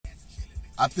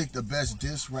I think the best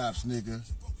diss raps, nigga,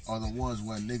 are the ones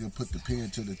where a nigga put the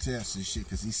pen to the test and shit,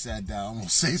 because he sat down, I'm gonna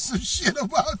say some shit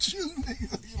about you,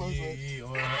 nigga. You know what I'm saying?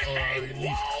 Or at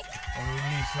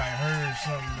least like heard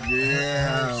something.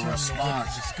 Yeah, heard response. What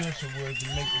the discussion was to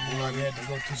make it look like you had to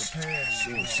go to the past.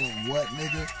 So what,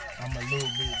 nigga? I'm a little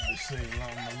bit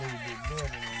better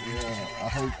than you. Yeah,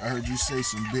 I heard you say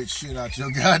some bitch shit out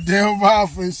your goddamn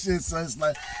mouth and shit, so it's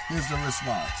like, here's the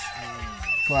response.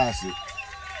 Classic.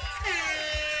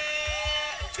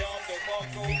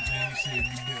 He said be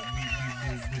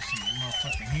with some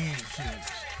motherfucking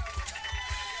handshakes.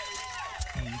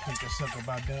 And you think that sucker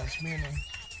about done spinning?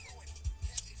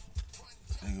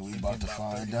 Nigga, we about to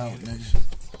find out, nigga.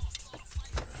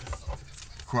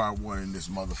 Cry warning this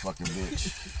motherfucking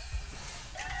bitch.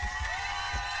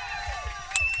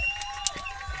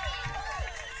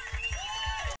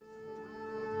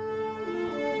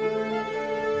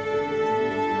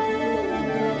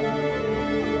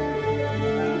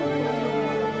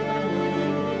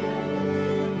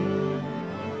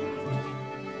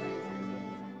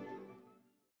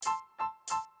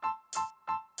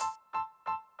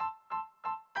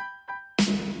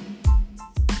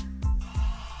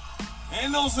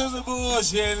 Ain't no sense of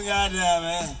bullshit, goddamn,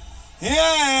 man. Here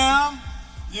I am,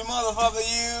 you motherfucker,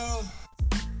 you.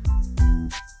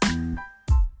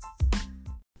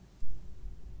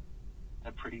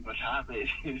 That pretty much happened.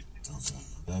 Okay,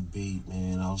 that beat,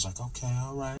 man, I was like, okay,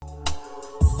 all right.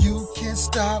 You can't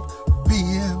stop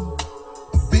being a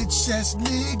bitch ass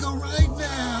nigga right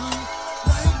now,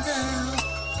 right now,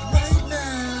 right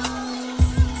now.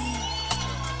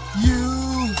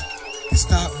 You can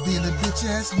stop being a bitch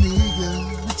ass nigga,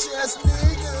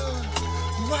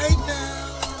 right now,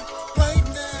 right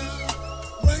now,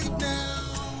 right now,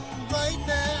 right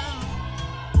now.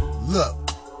 Look,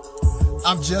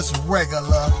 I'm just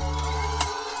regular.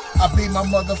 I be my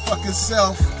motherfucking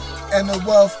self, and the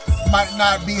wealth might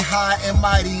not be high and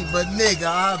mighty, but nigga,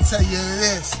 I'll tell you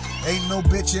this, ain't no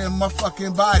bitch in my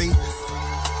fucking body.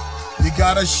 You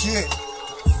got a shit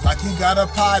like you got a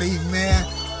potty, man.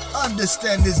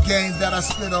 Understand this game that I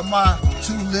spit on my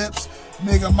two lips.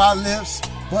 Nigga, my lips,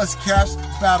 bust caps,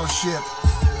 battleship.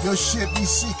 Your shit be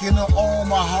seeking to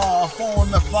Omaha,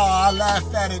 phone the fire. I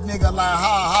laugh at it, nigga, like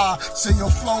ha ha. Say your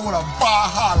flow with a bar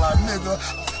holler, nigga.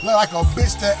 Look like a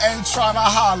bitch that ain't tryna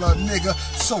holler, nigga.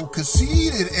 So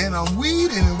conceited and I'm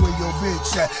weeding where your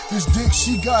bitch at. This dick,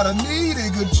 she got a need,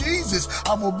 nigga. Jesus,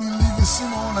 I'ma be leaving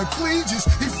Simo on the cleages.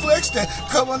 He flexed that,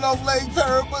 coming off Lake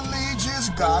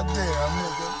Paraplegics. Goddamn,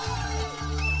 nigga.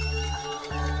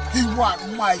 He rock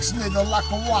mics, nigga, like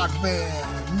a rock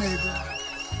band, nigga.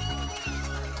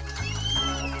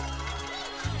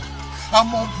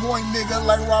 I'm on point, nigga,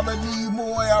 like Robert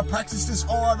Nimoy. I practice this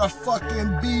art of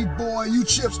fucking B-boy. You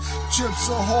chips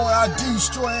ahoy, I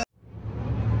destroy.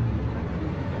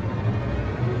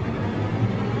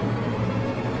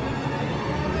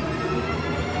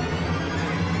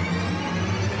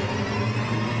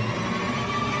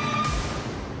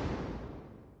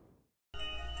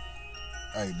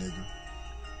 Hey, nigga.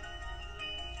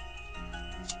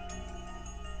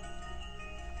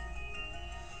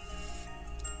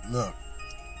 Look,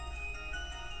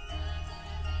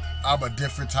 I'm a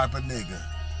different type of nigga.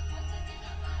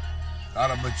 I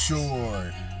done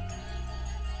matured.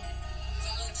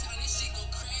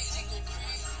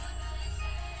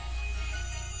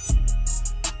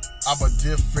 I'm a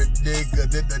different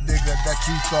nigga than the nigga that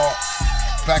you thought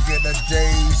back in the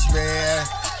days, man.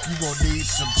 You gon' need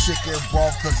some chicken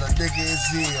broth cause a nigga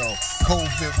is ill.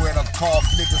 COVID with a cough,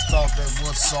 niggas thought that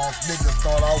was soft. Niggas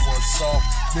thought I was soft.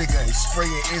 Nigga ain't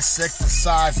spraying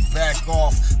insecticides, back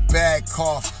off, bad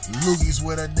cough. Loogies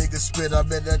with a nigga spit,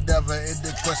 I'm in the never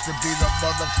ending quest to be the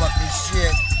motherfucking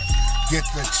shit. Get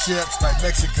the chips like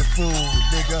Mexican food,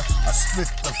 nigga. I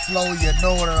spit the flow, you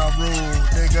know that I'm rude,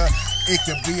 nigga. It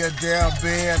could be a damn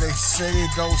bear, they say they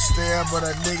don't stare, but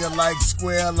a nigga like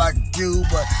square like you,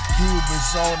 but Cube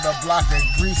is on the block and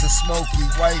grease is smoky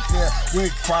right there. We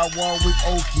cry one, we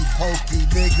okey pokey,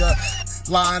 nigga.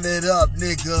 Line it up,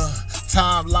 nigga.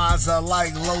 Timelines are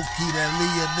like Loki, that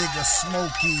leave a nigga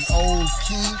smoky. Old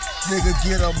key, nigga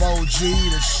get emoji,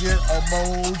 the shit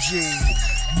emoji.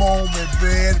 Moment,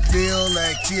 bed, bill,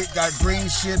 that kid got green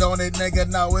shit on it, nigga,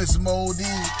 now it's moldy.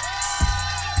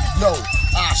 Yo,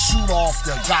 I shoot off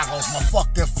the goggles, my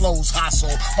fucking flows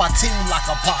hustle, my team like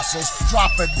apostles,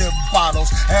 dropping them bottles,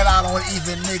 and I don't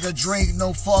even nigga drink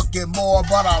no fucking more,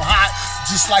 but I'm hot,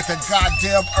 just like a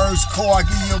goddamn Earth's core, I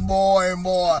give you more and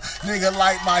more, nigga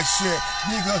like my shit,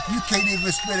 Nigga, you can't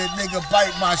even spit it, nigga,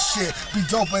 bite my shit. Be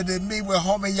doper than me with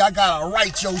homie, I gotta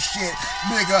write your shit.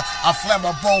 Nigga, I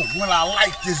flammable when I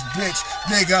light this bitch.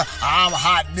 Nigga, I'm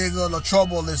hot, nigga, the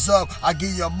trouble is up. I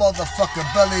give your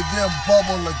motherfucking belly them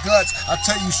bubble of guts. I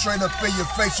tell you straight up in your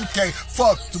face, you can't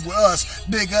fuck with us.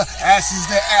 Nigga, ashes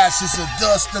to ashes and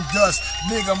dust to dust.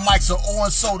 Nigga, mics are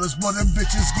orange sodas, but them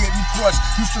bitches getting crushed.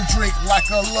 Used to drink like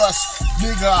a lust.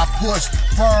 Nigga, I push,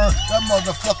 burn that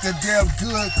motherfucking damn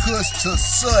good kush to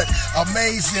soot.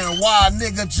 Amazing, why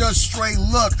nigga just straight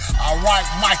look. I write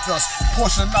micas,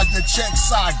 portion out your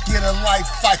checks, I get it like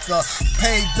FICA.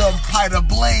 Paid them pie the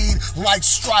blade like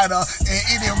Strider. And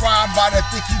any rhyme by that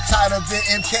think you tighter than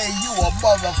MK, you a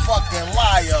motherfucking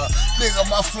liar. Nigga,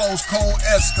 my flow's cold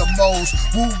Eskimos.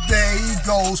 Whoop, there he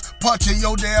goes, punching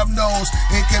your damn nose.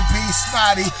 It can be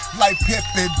snotty like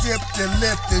Pippin, dipped and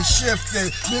lifted,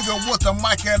 shifted. Nigga with the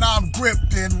mic and I'm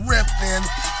gripped and ripping.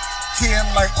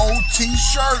 10 like old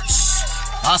t-shirts.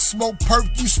 I smoke perp,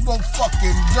 you smoke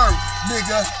fucking dirt.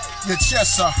 Nigga, your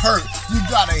chests are hurt. You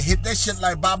gotta hit that shit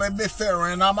like Bobby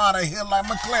McFerrin. I'm out of here like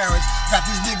McLaren's. Got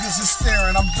these niggas is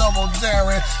staring, I'm double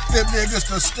daring. Them niggas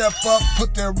to step up,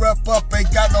 put their rep up,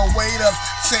 ain't got no weight up.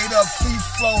 Shade up, feet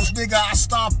flows, nigga, I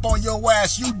stomp on your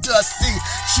ass, you dusty.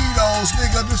 Cheetos,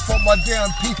 nigga, this for my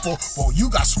damn people. Well, you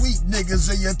got sweet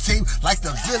niggas in your team, like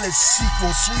the Village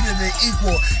sequel, sweeter than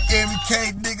equal.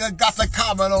 MK, nigga, got to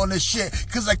comment on this shit,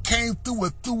 cause I came through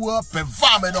and threw up and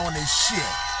vomit on this shit.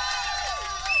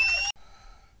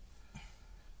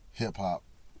 Hip hop.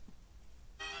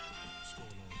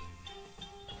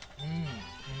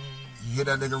 You hear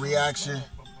that nigga reaction?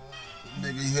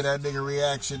 Nigga, you hear that nigga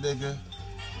reaction, nigga?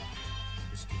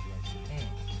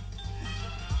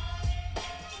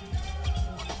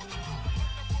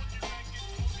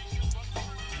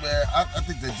 Man, I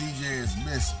think the DJ is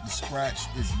missed. The scratch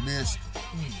is missed,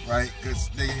 right? Because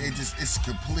it's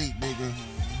complete, nigga.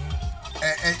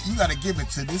 And you gotta give it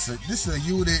to this. This is a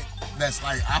unit that's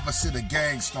like opposite of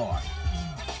Gangstar,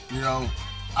 you know,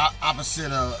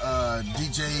 opposite of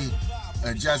DJ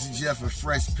Jazzy Jeff and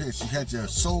Fresh Pitch. You had your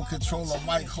soul controller,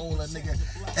 Mike Holder, nigga,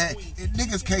 and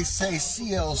niggas can't say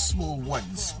CL Smooth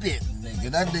wasn't spitting,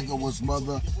 nigga. That nigga was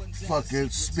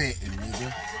motherfucking spitting,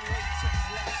 nigga.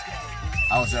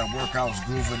 I was at work, I was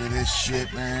grooving to this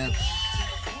shit, man.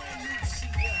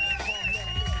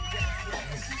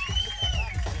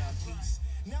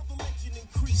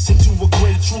 Into a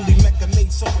grade, truly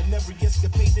mechanate, so in every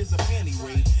escapade there's a panty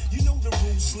raid. You know the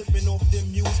rules, slipping off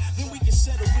them mules. Then we can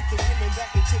settle with the women that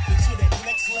can take me to that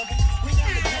next level. Bring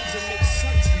out the guns and make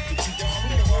sons we can teach.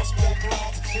 Bring the horseback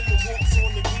rides and the walks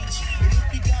on the beach. And if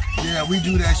you got yeah, we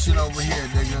do that shit over here,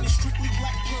 nigga. Strictly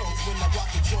black girls when I rock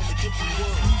and join the different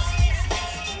worlds.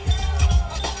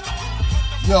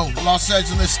 Yo, Los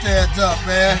Angeles, stand up,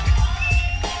 man.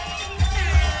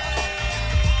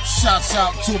 Shouts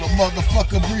out to the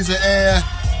motherfucker Breezer Air.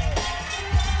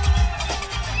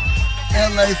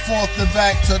 LA 4th and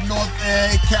back to North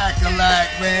End, Cackalack,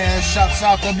 man. Shouts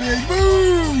out to Big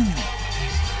Boo.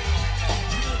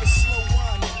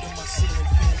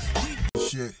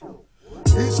 Shit.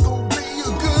 It's gonna be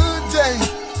a good day.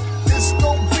 It's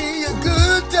gonna be a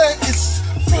good day. It's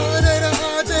Friday, the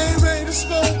high day, ready to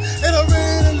smoke. And I'm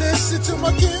ready to listen to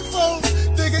my kinfolk.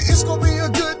 Nigga, it's gonna be a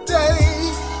good day.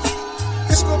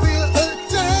 It's gonna be a good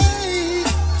day.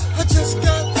 I just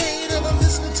got paid and I'm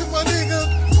listening to my nigga.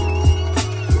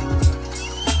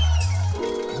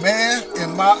 Man,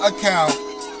 in my account,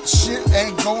 shit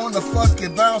ain't going to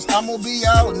fucking bounce. I'm gonna be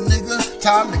out, nigga.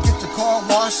 Time to get the car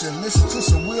washed and listen to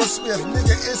some Will Smith.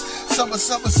 Nigga, it's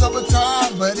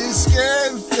summertime, but it's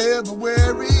scary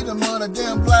February. The month of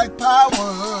damn black power.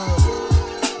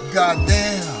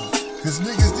 Goddamn, cause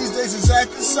niggas these days is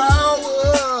acting sour.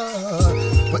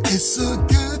 But it's a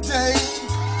good day.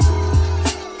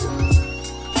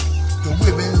 The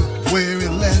women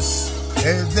wearing less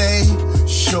and they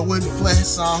showing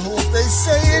flesh. I hope they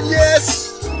saying yes.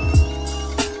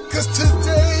 Cause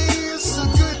today is a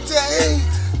good day.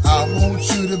 I want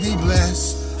you to be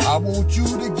blessed. I want you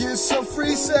to get some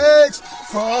free sex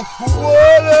from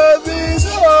one of these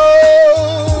hoes.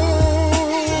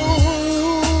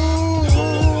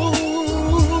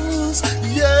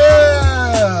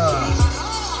 Yeah.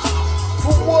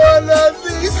 One of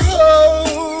these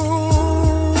hoes,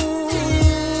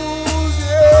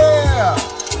 yeah.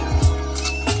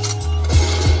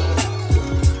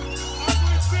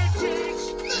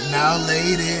 Now,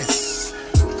 ladies,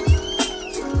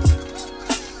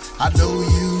 I know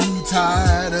you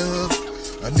tired of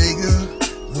a nigga.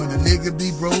 When a nigga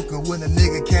be broke or when a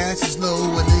nigga cash is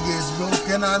low, a nigga is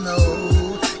broken, I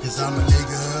know, cause I'm a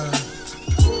nigga.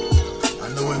 I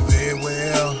know it very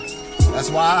well. I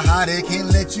That's why how they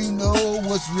can't let you know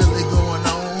what's really going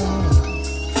on.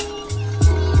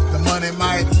 The money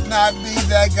might not be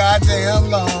that goddamn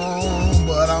long,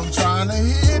 but I'm trying to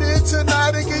hit it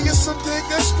tonight and give you some dick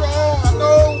that's strong. I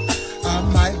know I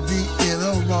might be in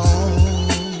the wrong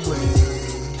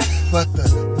way, but the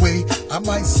way I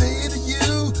might say it to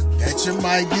you, that you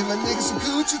might give a nigga some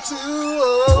coochie too.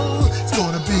 Oh, it's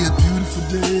gonna be a beautiful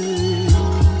day.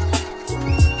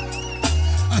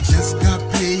 I just got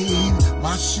paid,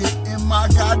 my shit in my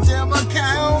goddamn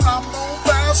account. I'm on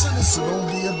bounce and it's gonna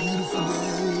be a beautiful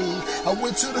day. I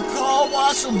went to the car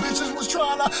wash, some bitches was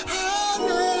trying to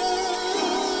holler.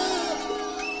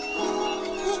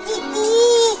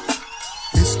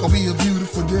 It's gonna be a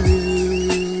beautiful day.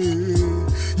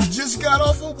 You just got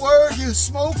off of work, you're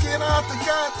smoking out the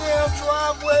goddamn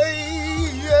driveway.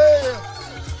 Yeah,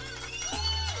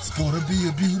 it's gonna be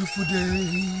a beautiful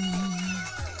day.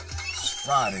 It's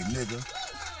Friday, nigga.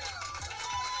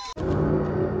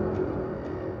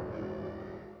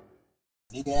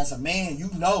 Nigga, as a man, you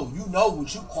know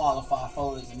what you qualify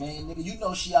for as a man, nigga. You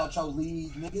know she out your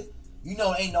league, nigga. You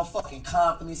know ain't no fucking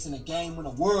confidence in the game in the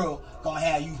world gonna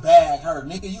have you bag her,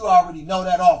 nigga. You already know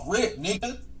that off rip,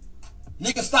 nigga.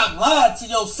 Nigga, stop lying to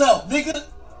yourself, nigga.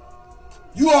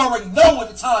 You already know what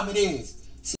the time it is.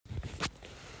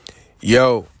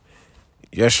 Yo,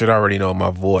 you should already know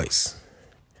my voice.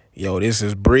 Yo, this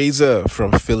is Breezer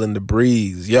from Feeling the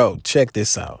Breeze. Yo, check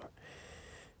this out.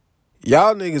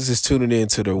 Y'all niggas is tuning in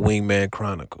to the Wingman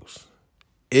Chronicles.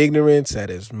 Ignorance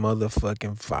at its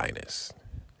motherfucking finest.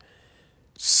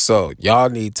 So, y'all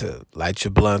need to light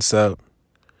your blunts up,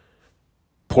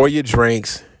 pour your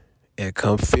drinks, and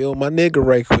come feel my nigga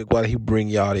right quick while he bring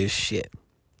y'all this shit.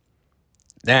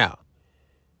 Now,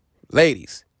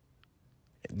 ladies,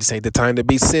 this ain't the time to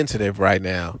be sensitive right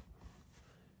now.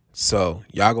 So,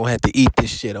 y'all gonna have to eat this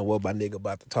shit on what my nigga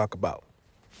about to talk about.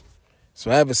 So,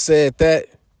 having said that,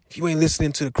 if you ain't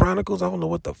listening to the Chronicles, I don't know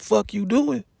what the fuck you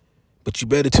doing. But you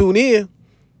better tune in.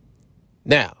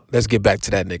 Now, let's get back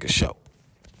to that nigga show.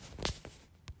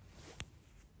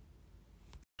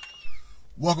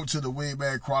 Welcome to the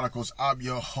Wingman Chronicles. I'm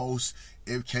your host,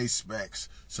 MK Specs.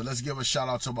 So let's give a shout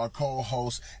out to my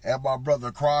co-host and my brother,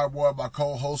 Crime Boy, my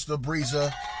co-host, The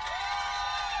Breezer.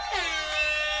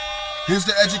 Here's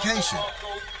the education.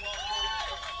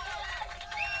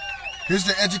 Here's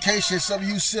the education. Some of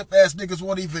you sip-ass niggas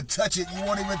won't even touch it. You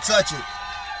won't even touch it.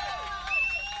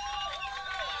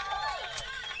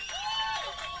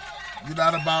 You're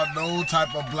not about no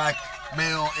type of black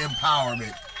male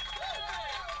empowerment.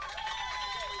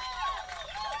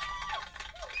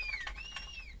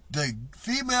 The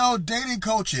female dating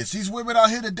coaches, these women out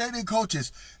here, the dating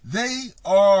coaches, they're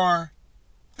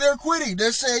quitting.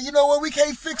 They're saying, you know what, we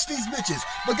can't fix these bitches.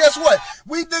 But guess what?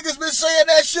 We niggas been saying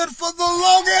that shit for the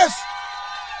longest.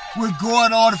 We're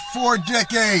going on 4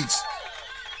 decades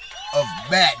of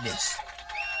madness.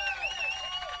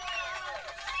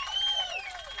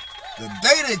 The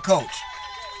dating coach,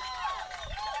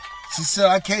 she said,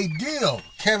 I can't deal.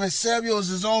 Kevin Samuels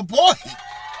is on point.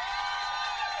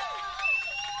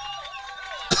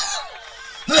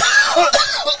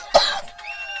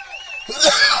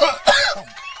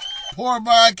 Poor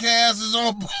podcast is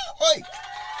on point.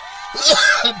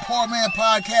 Poor Man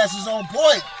Podcast is on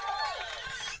point.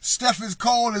 Stephen's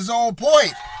Cole is on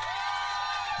point.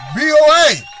 BOA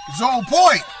is on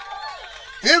point.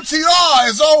 MTR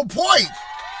is on point.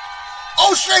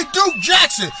 O'Shea Duke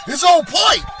Jackson is on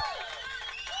point.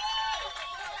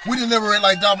 We deliver it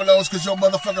like Domino's because your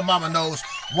motherfucking mama knows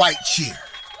right cheer.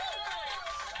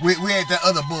 We ain't that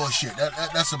other bullshit.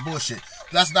 That's some bullshit.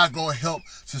 That's not going to help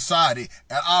society.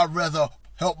 And I'd rather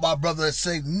help my brother and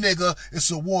say, nigga, it's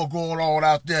a war going on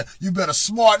out there. You better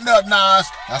smarten up, Nas.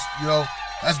 That's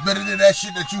better than that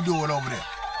shit that you doing over there.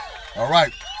 All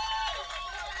right.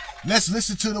 Let's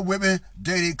listen to the women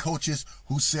dating coaches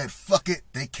who said, fuck it,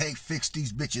 they can't fix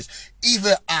these bitches.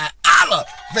 Even Ayala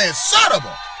Van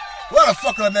Sotomayor, what the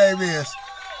fuck her name is?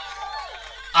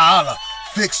 Ayala,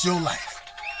 fix your life.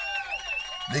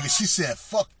 Nigga, she said,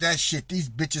 fuck that shit. These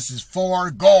bitches is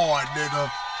far gone, nigga.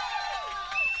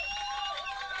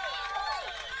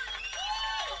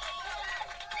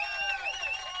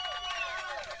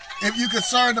 If you're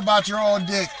concerned about your own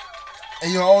dick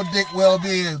and your own dick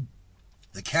well-being,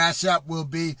 the Cash App will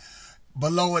be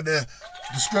below in the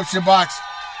description box.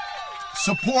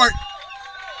 Support.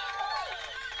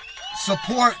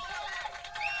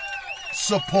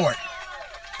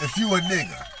 If you a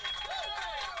nigga.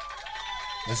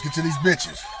 Let's get to these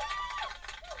bitches.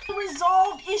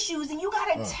 Unresolved issues, and you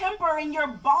got a temper, and you're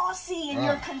bossy, and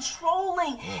you're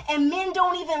controlling, and men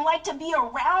don't even like to be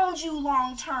around you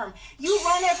long term. You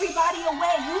run everybody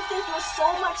away. You think you're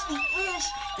so much the ish.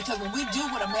 Because when we do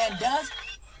what a man does,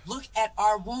 look at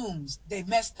our wombs. They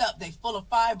messed up. They full of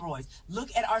fibroids. Look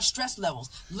at our stress levels.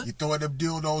 Look. You throwing them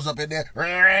dildos up in there.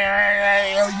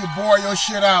 You bore your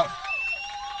shit out.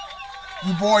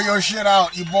 You bore your shit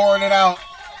out. You boring it out.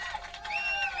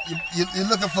 You're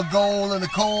looking for gold in the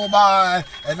coal mine,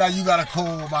 and now you got a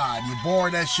coal mine. You're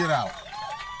boring that shit out.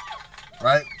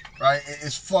 Right? Right?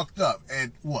 It's fucked up.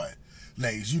 And what?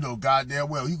 Ladies, you know goddamn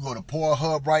well, you go to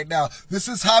Pornhub right now. This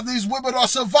is how these women are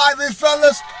surviving,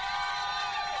 fellas.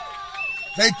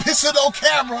 They pissing on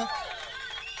camera.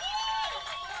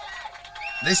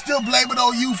 They still blame it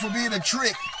on you for being a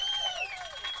trick.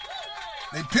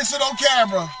 They pissing on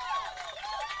camera.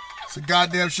 It's a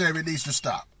goddamn shame. It needs to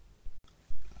stop.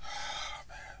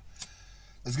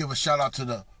 Let's give a shout out to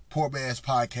the Poor Man's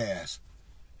Podcast.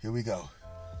 Here we go.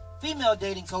 Female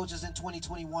dating coaches in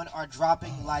 2021 are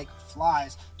dropping like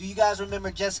flies. Do you guys remember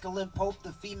Jessica Lynn Pope,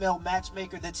 the female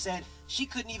matchmaker that said she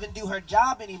couldn't even do her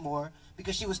job anymore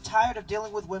because she was tired of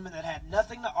dealing with women that had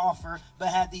nothing to offer but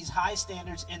had these high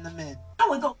standards in the men? I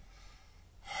would go.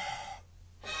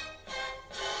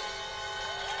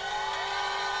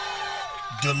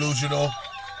 Delusional.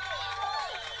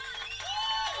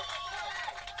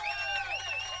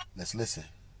 Let's listen.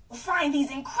 Find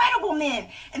these incredible men,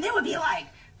 and they would be like,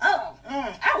 oh,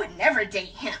 I would never date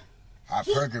him.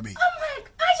 Hypergamy. I'm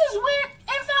like, I just went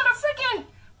and found a freaking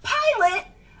pilot,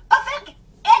 a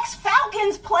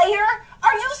ex-Falcons player.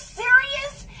 Are you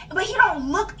serious? But he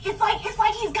don't look, it's like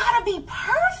he's gotta be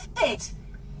perfect.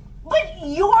 But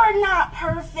you're not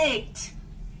perfect.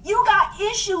 You got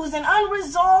issues and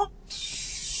unresolved.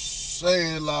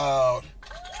 Say it loud.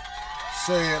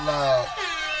 Say it loud.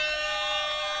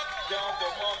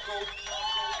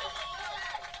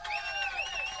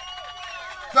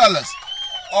 Fellas,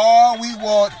 all we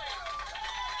want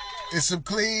is some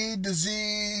clean,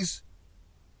 disease,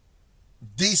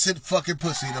 decent fucking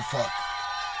pussy to fuck.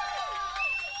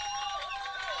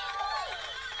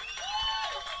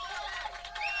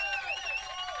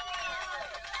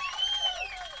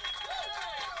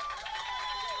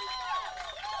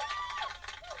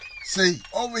 See,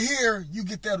 over here, you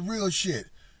get that real shit.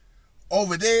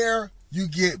 Over there, you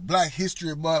get Black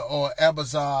History Month on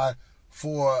Amazon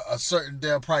for a certain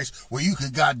damn price where you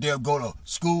can goddamn go to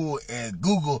school and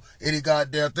Google any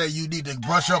goddamn thing you need to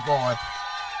brush up on.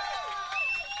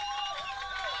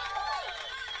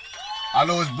 I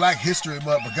know it's Black History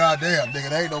Month, but goddamn, nigga,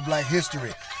 there ain't no Black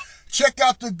History. Check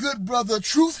out the good brother,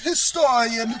 Truth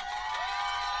Historian.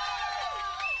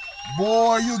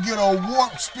 Boy, you get a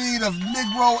warp speed of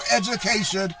Negro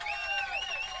education.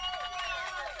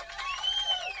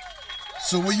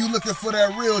 So when you looking for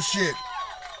that real shit,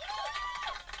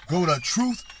 go to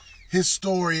Truth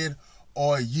Historian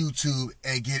on YouTube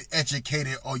and get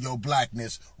educated on your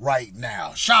blackness right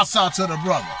now. Shouts out to the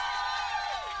brother.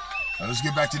 Now let's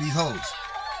get back to these hoes.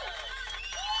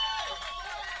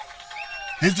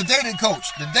 Here's the dating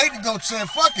coach. The dating coach said,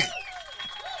 fuck it.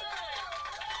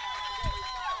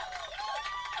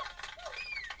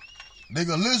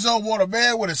 Nigga, Lizzo want a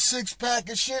man with a six-pack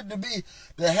and shit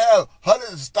to have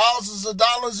hundreds, thousands of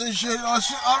dollars and shit.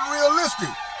 Shit unrealistic.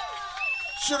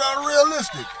 Shit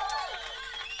unrealistic.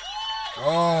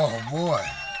 Oh, boy.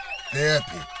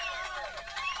 Therapy.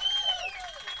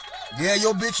 Yeah,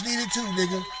 your bitch need it too,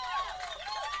 nigga.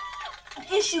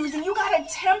 Issues, and you got a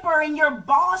temper, and you're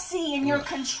bossy, and you're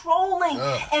controlling,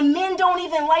 and men don't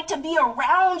even like to be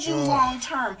around you long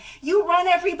term. You run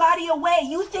everybody away.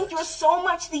 You think you're so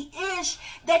much the ish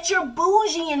that you're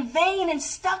bougie and vain and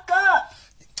stuck up.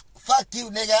 Fuck you,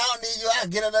 nigga. I don't need you. I'll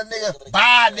get another nigga.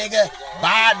 Bye, nigga.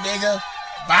 Bye, nigga.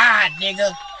 Bye,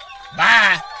 nigga.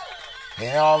 Bye.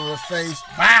 And all in the face.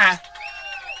 Bye.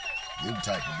 Them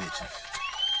type of bitches.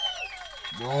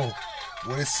 Oh,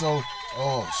 when it's so...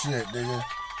 Oh, shit, nigga.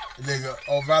 Nigga,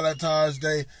 on Valentine's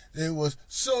Day, it was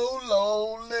so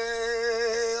lonely.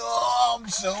 Oh, I'm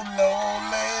so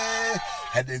lonely.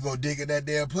 Had to go dig in that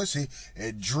damn pussy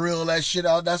and drill that shit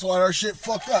out. That's why her shit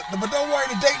fucked up. But don't worry,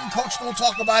 the dating coach gonna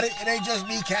talk about it. It ain't just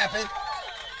me capping.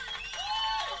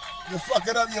 You're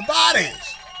fucking up your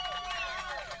bodies.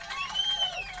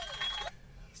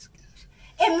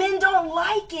 And men don't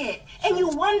like it. And you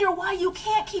wonder why you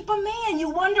can't keep a man.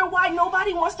 You wonder why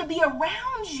nobody wants to be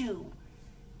around you.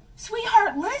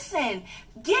 Sweetheart, listen.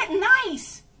 Get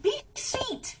nice. Be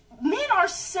sweet. Men are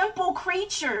simple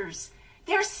creatures.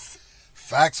 They're...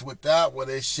 Facts with that one,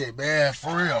 this shit, man.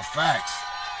 For real, facts.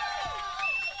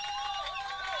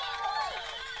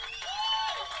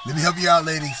 Let me help you out,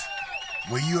 ladies.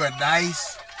 When you are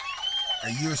nice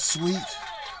and you're sweet,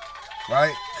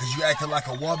 right? Because you acting like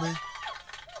a woman,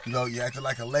 you know, you acting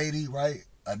like a lady, right?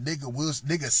 A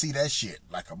nigga see that shit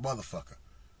like a motherfucker,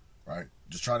 right?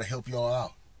 Just trying to help y'all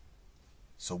out.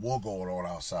 So war going on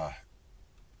outside.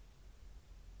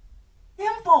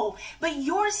 Simple, but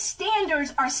your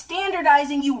standards are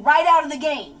standardizing you right out of the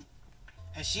game.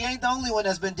 And she ain't the only one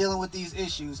that's been dealing with these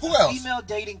issues. Who A else? female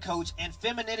dating coach and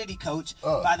femininity coach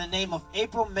by the name of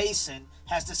April Mason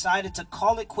has decided to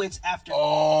call it quits after...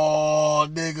 Oh,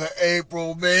 nigga,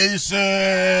 April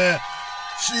Mason.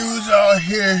 She was out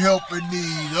here helping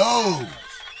these hoes.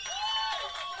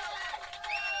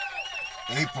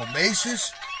 April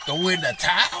Mason's throwing the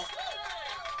towel?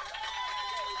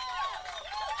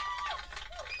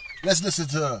 Let's listen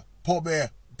to Poor Man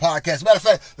Podcast. Matter of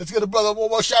fact, let's get a brother one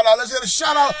more shout out. Let's get a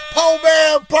shout out. Poor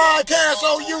Man Podcast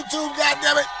on YouTube,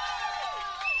 goddammit.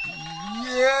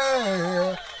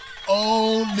 Yeah.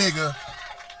 Oh, nigga.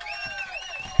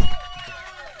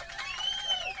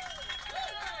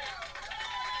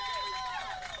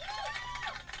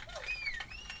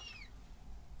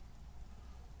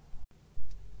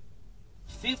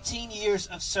 Years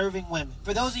of serving women.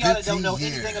 For those of y'all that don't know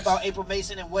 15 anything years. about April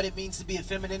Mason and what it means to be a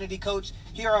femininity coach,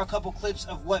 here are a couple clips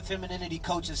of what femininity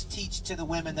coaches teach to the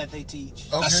women that they teach.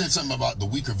 I said something about the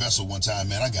weaker vessel one time,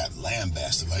 man. I got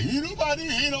lambasted. Like, ain't nobody.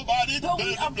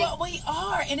 But we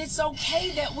are, and it's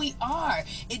okay that we are.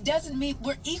 It doesn't mean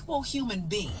we're equal human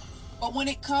beings. But when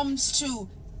it comes to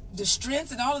the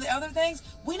strengths and all of the other things,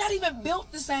 we're not even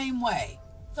built the same way.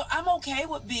 So I'm okay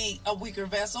with being a weaker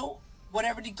vessel,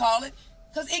 whatever you call it,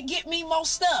 because it get me more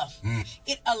stuff.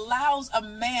 It allows a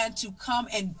man to come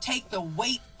and take the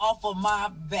weight off of my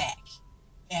back.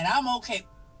 And I'm okay.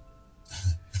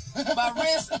 My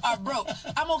wrists are broke.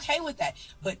 I'm okay with that.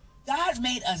 But God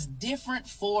made us different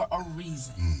for a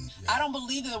reason. I don't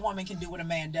believe that a woman can do what a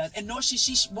man does, and nor should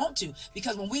she want to.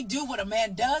 Because when we do what a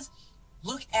man does,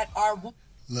 look at our...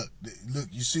 Look,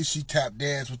 you see she tap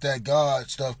dance with that God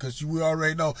stuff because we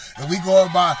already know. And we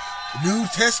going by New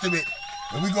Testament.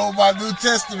 And we go by New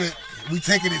Testament, we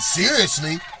taking it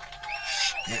seriously.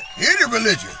 Any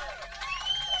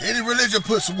religion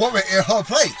puts a woman in her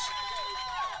place.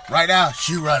 Right now,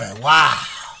 she running wild.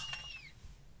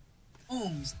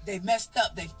 They messed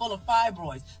up. They full of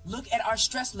fibroids. Look at our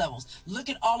stress levels. Look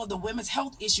at all of the women's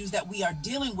health issues that we are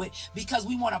dealing with because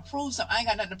we want to prove something. I ain't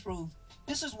got nothing to prove.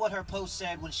 This is what her post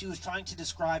said when she was trying to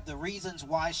describe the reasons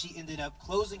why she ended up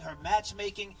closing her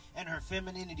matchmaking and her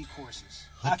femininity courses.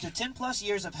 After 10 plus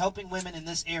years of helping women in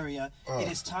this area,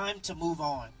 it is time to move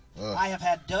on. I have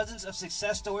had dozens of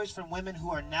success stories from women who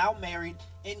are now married,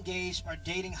 engaged, or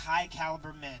dating high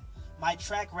caliber men. My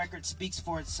track record speaks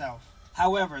for itself.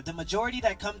 However, the majority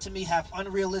that come to me have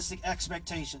unrealistic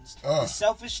expectations. The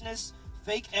selfishness,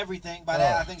 fake everything. By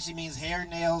that I think she means hair,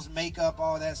 nails, makeup,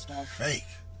 all that stuff. Fake.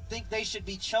 Think they should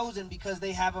be chosen because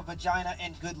they have a vagina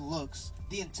and good looks.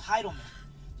 The entitlement.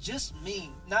 Just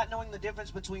mean, not knowing the difference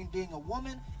between being a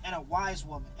woman and a wise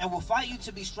woman. And will fight you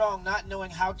to be strong, not knowing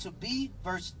how to be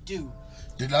versus do.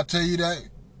 Didn't I tell you that?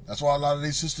 That's why a lot of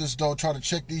these sisters don't try to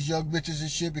check these young bitches and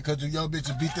shit because the young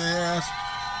bitches beat their ass.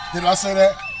 Did I say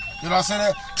that? Did I say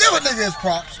that? Give a nigga his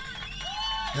props.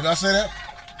 Did I say that?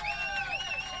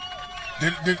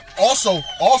 Also,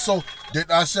 did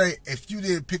I say if you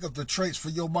didn't pick up the traits for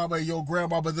your mama and your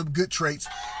grandmama, them good traits,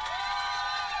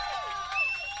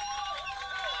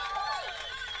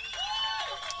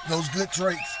 those good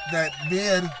traits that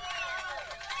men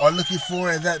are looking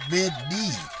for and that men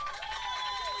need.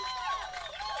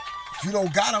 If you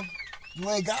don't got them, you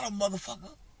ain't got them,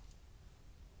 motherfucker.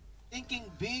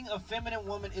 Thinking being a feminine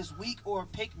woman is weak or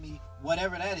pick me,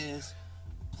 whatever that is.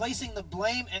 Placing the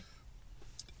blame and...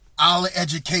 I'll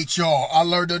educate y'all. I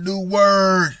learned a new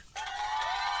word.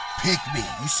 Pick me.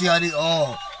 You see how they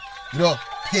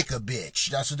pick a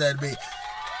bitch. That's what that means.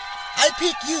 I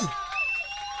pick you.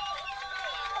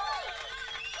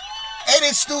 Ain't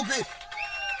it stupid?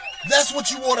 That's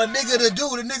what you want a nigga to do.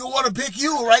 The nigga want to pick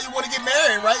you, right? You want to get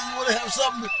married, right? You want to have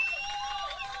something.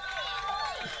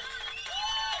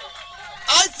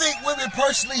 I think women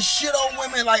personally shit on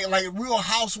women like real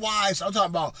housewives. I'm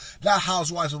talking about not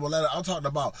housewives of Atlanta. I'm talking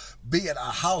about being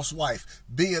a housewife,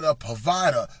 being a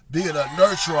provider, being a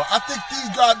nurturer. I think these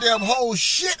goddamn hoes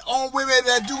shit on women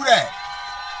that do that.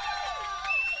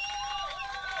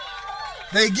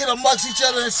 They get amongst each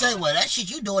other and say, well, that shit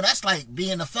you doing, that's like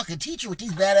being a fucking teacher with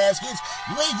these badass kids.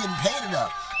 You ain't getting paid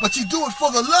enough. But you do it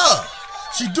for the love.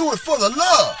 She do it for the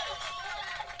love.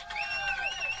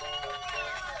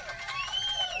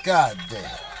 God damn.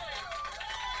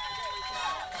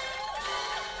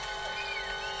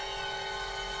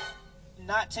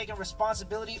 not taking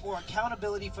responsibility or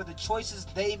accountability for the choices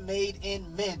they made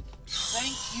in men.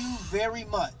 Thank you very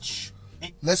much.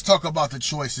 Let's talk about the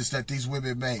choices that these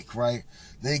women make, right?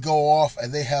 They go off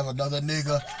and they have another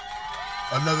nigga,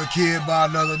 another kid by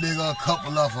another nigga, a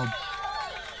couple of them.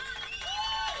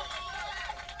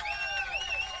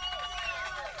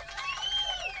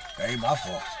 That ain't my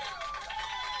fault.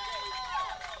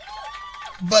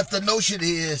 But the notion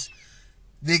is,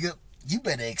 nigga, you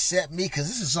better accept me because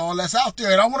this is all that's out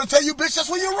there. And I want to tell you, bitch, that's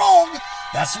where you're wrong.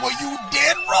 That's where you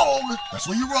dead wrong. That's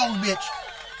where you're wrong, bitch.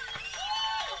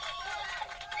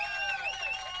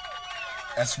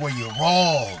 That's where you're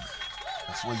wrong.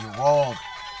 That's where you're wrong.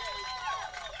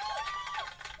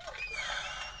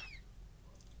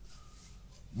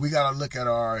 We got to look at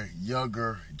our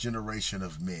younger generation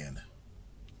of men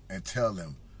and tell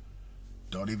them,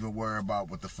 don't even worry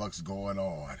about what the fuck's going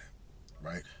on,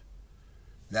 right?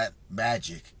 That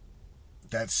magic,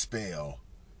 that spell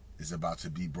is about to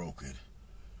be broken.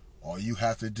 All you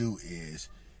have to do is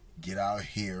get out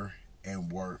here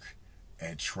and work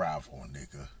and travel,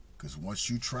 nigga. Because once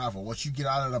you travel, once you get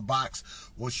out of the box,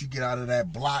 once you get out of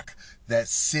that block, that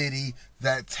city,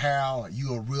 that town,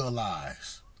 you'll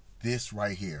realize this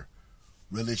right here.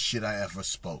 Realest shit I ever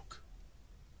spoke.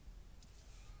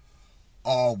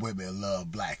 All women love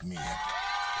black men.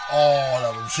 All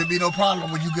of them. Should be no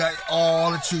problem when you got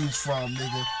all to choose from,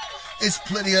 nigga. It's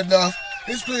plenty enough.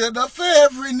 It's plenty enough for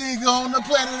every nigga on the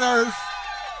planet Earth.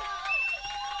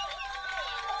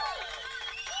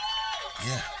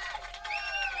 Yeah.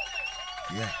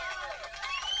 Yeah.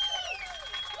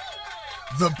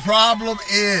 The problem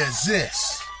is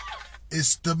this.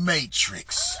 It's the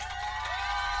Matrix.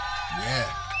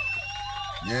 Yeah.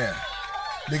 Yeah.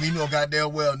 Nigga, you know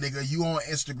goddamn well, nigga, you on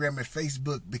Instagram and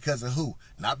Facebook because of who?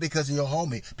 Not because of your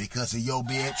homie, because of your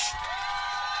bitch.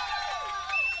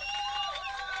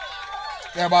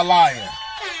 Everybody lying.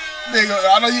 Nigga,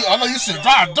 I know you said,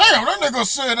 God damn, that nigga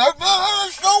said that. That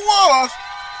sure was.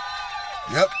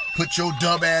 Yep, put your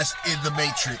dumb ass in the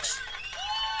Matrix.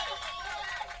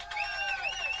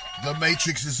 The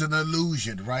Matrix is an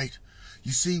illusion, right?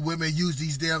 You see women use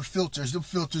these damn filters. Them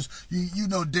filters, you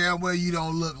know damn well you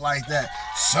don't look like that.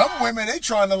 Some women, they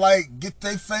trying to like get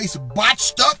their face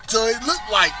botched up till it look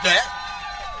like that.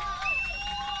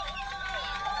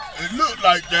 It look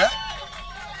like that.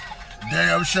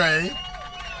 Damn shame.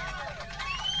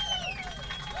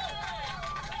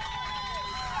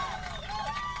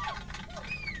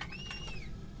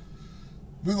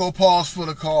 We gonna pause for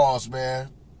the cause, man.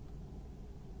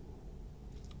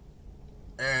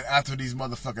 And after these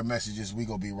motherfucking messages, we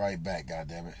gonna be right back,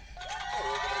 goddammit.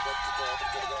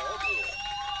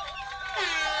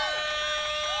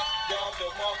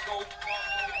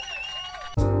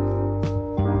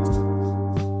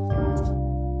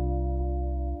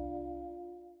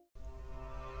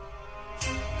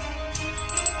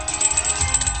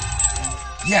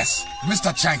 Yes,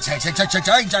 Mr. Chang.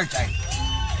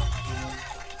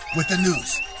 With the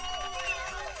news.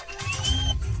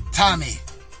 Tommy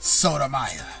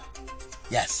Sotomayor,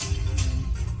 yes,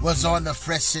 was on the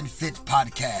Fresh and Fit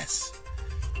podcast.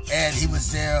 And he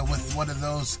was there with one of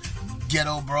those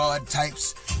ghetto broad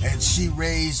types. And she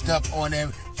raised up on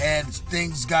him. And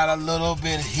things got a little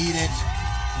bit heated.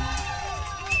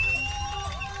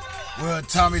 Well,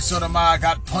 Tommy Sotomayor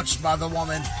got punched by the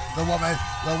woman. The woman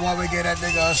gave that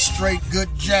nigga a straight good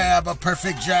jab, a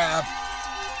perfect jab.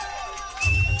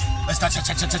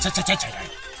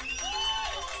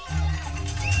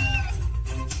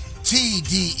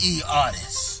 TDE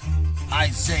artist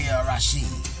Isaiah Rashid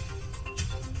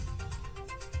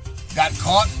got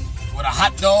caught with a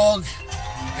hot dog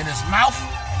in his mouth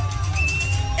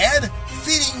and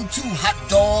feeding 2 hot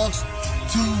dogs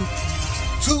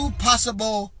to 2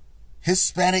 possible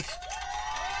Hispanic,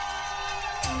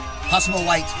 possible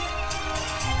white,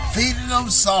 feeding them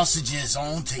sausages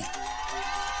on tape.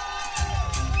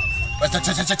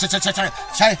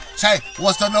 Chay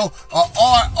wants to know,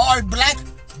 are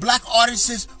black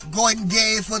artists going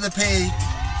gay for the pay?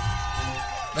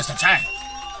 Mr. Chang.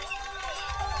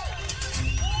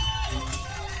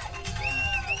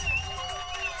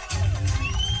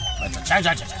 Mr. Chang.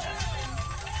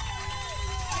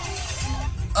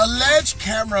 Alleged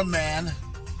cameraman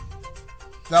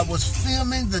that was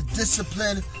filming the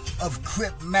discipline of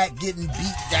Crip Mac getting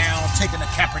beat down, taking a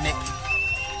Kaepernick.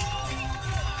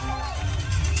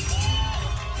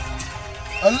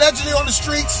 Allegedly on the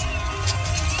streets.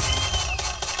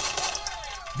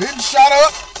 Been shot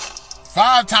up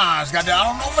 5 times. Goddamn, I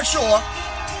don't know for sure.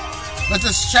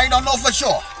 Mr. Chang don't know for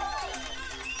sure.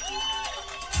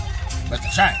 Mr.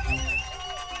 Chang.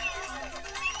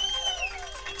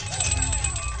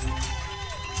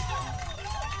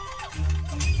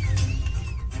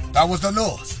 That was the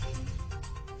North.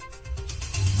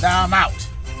 Now I'm out.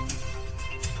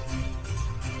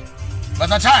 But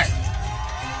the time.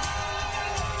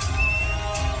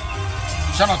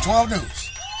 Channel 12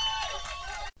 News.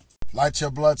 Light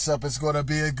your bloods up. It's going to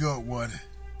be a good one.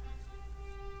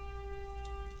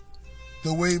 The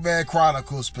Wingman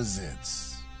Chronicles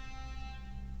presents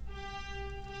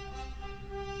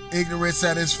ignorance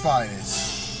at its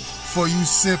finest for you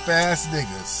simp-ass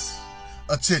niggas.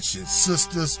 Attention,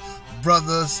 sisters,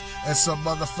 brothers, and some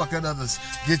motherfucking others.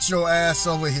 Get your ass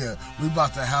over here. We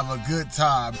about to have a good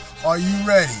time. Are you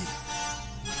ready?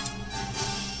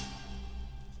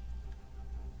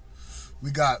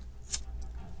 We got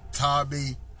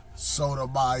Tommy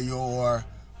Sotomayor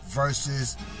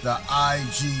versus the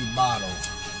IG model.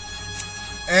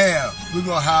 And we're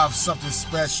going to have something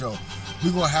special.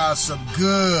 We're going to have some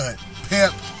good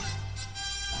pimp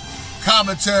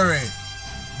commentary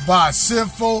by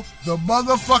Sinful the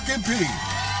motherfucking P.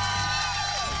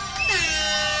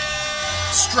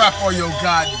 Strap on your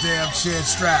goddamn chin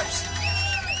straps.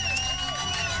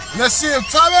 Let's see if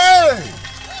Tommy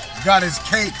got his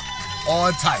cape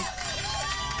on tight.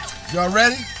 Y'all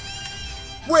ready?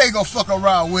 We ain't gonna fuck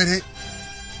around with it.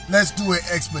 Let's do it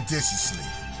expeditiously.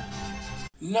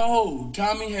 No,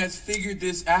 Tommy has figured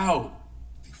this out.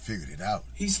 He figured it out.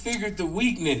 He's figured the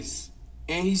weakness,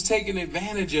 and he's taking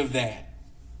advantage of that.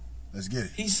 Let's get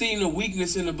it. He's seen a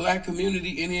weakness in the black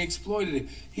community, and he exploited it.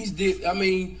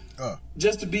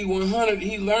 Just to be 100,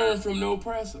 he learned from the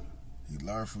oppressor. He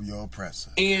learned from your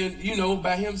oppressor. And,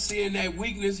 by him seeing that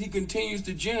weakness, he continues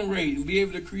to generate and be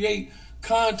able to create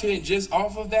content just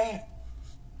off of that.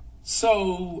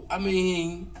 So,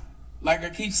 like I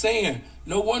keep saying,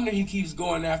 no wonder he keeps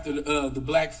going after the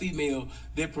black female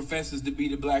that professes to be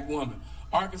the black woman.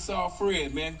 Arkansas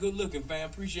Fred, man, good looking, fam.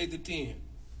 Appreciate the 10.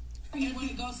 You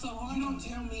don't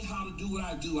tell me how to do what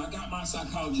I do. I got my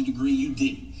psychology degree. You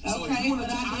didn't. So okay, but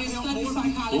I did study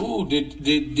psychology. Ooh,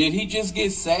 did he just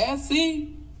get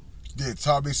sassy? Did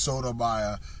Tommy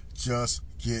Sotomayor just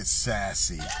get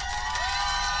sassy?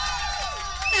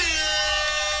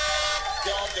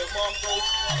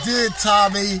 Did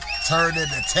Tommy turn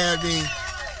into Tammy?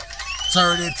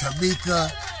 Turn into Mika?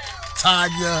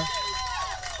 Tanya?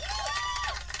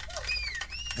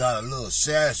 Got a little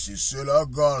sassy, said, I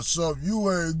got something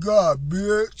you ain't got,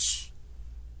 bitch.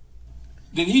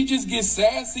 Did he just get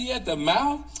sassy at the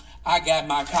mouth? I got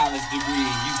my college degree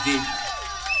and you didn't.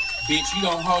 Bitch, you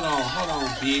don't, hold on,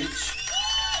 bitch.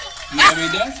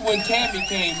 That's when Tammy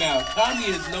came out. Tommy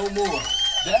is no more.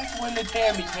 That's when the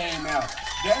Tammy came out.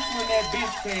 That's when that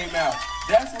bitch came out.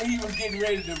 That's when he was getting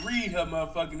ready to read her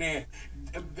motherfucking ass.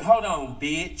 Hold on,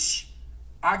 bitch.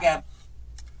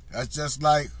 That's just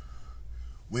like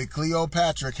when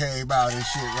Cleopatra came out and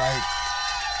shit, right?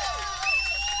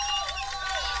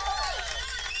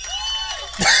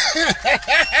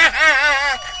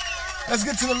 Let's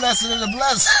get to the lesson of the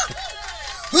blessing.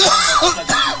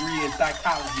 Degree in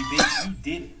psychology, bitch. You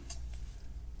did it.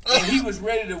 And he was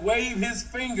ready to wave his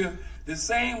finger the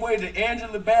same way that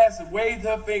Angela Bassett waved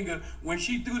her finger when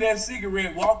she threw that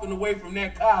cigarette walking away from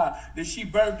that car that she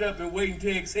burnt up and waiting to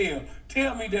exhale.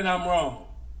 Tell me that I'm wrong.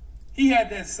 He had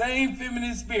that same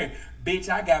feminine spirit. Bitch,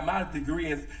 I got my degree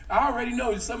in... I already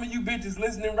know some of you bitches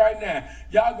listening right now,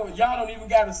 y'all don't even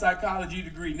got a psychology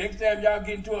degree. Next time y'all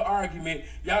get into an argument,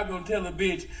 y'all gonna tell a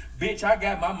bitch, I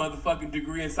got my motherfucking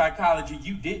degree in psychology.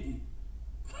 You didn't.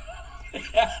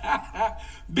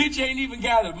 Bitch ain't even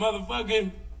got a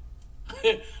motherfucking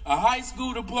a high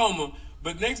school diploma,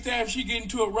 but next time she get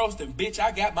into a roasting, bitch,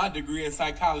 I got my degree in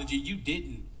psychology. You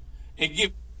didn't. And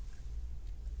give...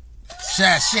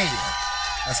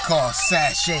 Sashaying. That's called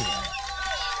sashaying.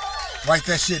 Write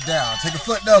that shit down. Take a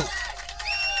footnote.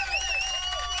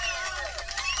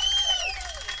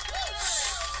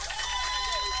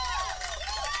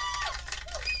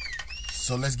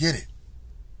 So let's get it.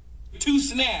 2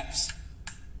 snaps.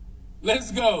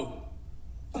 Let's go.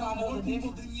 More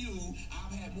people than you.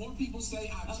 I've had more people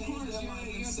say I've changed their mind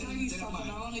and say their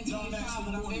mind. I'm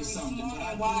actually 40 something.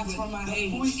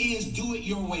 The point is, do it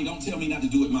your way. Don't tell me not to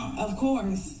do it mine. Of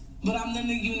course. But I'm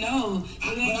letting you know.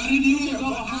 But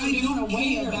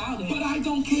I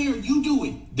don't care. You do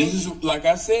it. This is, like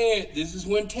I said, this is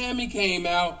when Tammy came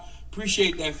out.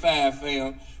 Appreciate that 5,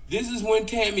 fam. This is when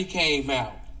Tammy came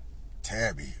out.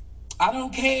 Tammy. I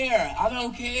don't care. I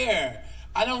don't care.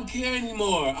 I don't care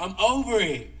anymore. I'm over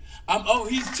it.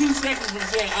 He's 2 seconds from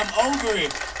saying, I'm over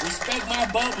it. Respect my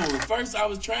bubble. At first I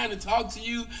was trying to talk to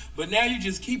you, but now you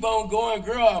just keep on going.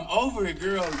 Girl, I'm over it,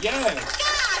 girl. Yes.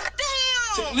 God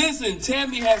damn. Listen,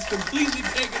 Tammy has completely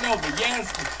taken over.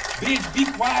 Yes, Bitch, be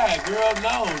quiet, girl.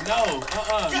 No.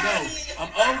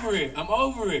 I'm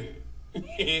over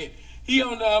it. He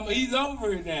on he's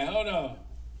over it now. Hold on.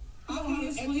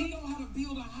 If you know how to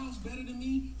build a house better than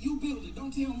me, you build it.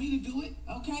 Don't tell me to do it.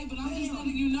 Okay, but I'm just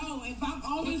letting you know. If I'm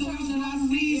only time that I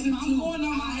see, if I'm going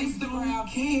on my Instagram,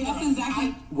 that's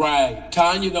exactly right.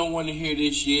 Tanya don't want to hear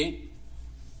this shit.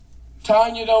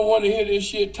 Tanya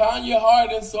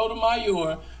Hardin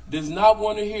Sotomayor does not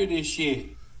want to hear this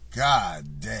shit.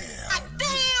 God damn.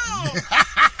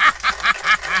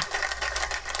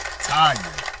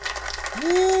 Tanya.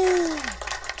 Woo.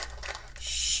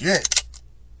 Shit.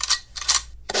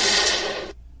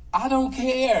 I don't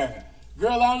care.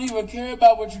 Girl, I don't even care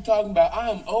about what you're talking about. I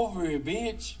am over it,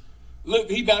 bitch. Look,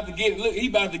 he about to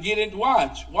get into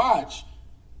watch.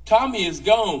 Tommy is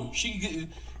gone.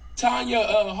 Tanya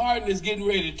Hardin is getting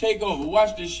ready to take over.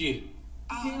 Watch this shit.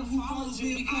 who follows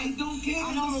me because I don't care.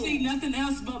 I don't see nothing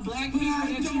else but black people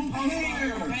that you post on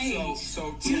your page.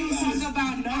 So you talk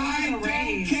about no I other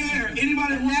race. don't care.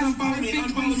 Anybody that wants to follow me,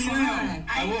 unfollow me now.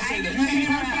 I will say that. You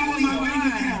can't follow my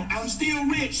bank account. I'm still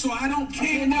rich, so I don't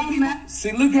care about people.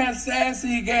 See, look how sassy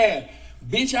he got.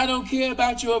 Bitch, I don't care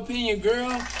about your opinion,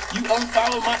 girl. You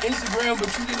unfollowed my Instagram,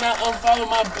 but you did not unfollow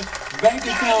my bank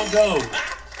account, though.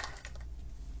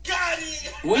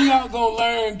 When y'all gonna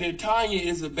learn that Tanya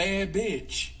is a bad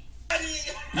bitch?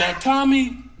 Now,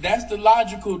 Tommy, that's the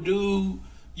logical dude.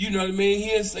 You know what I mean?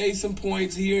 He'll say some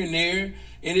points here and there,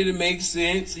 and it'll make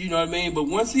sense. You know what I mean? But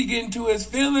once he get into his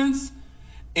feelings,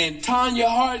 and Tanya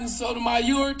Hardin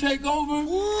Sotomayor take over,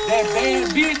 that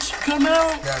bad bitch come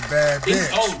out. That bad bitch.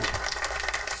 It's over.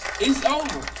 It's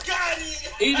over.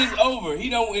 It is over. He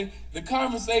don't. The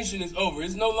conversation is over.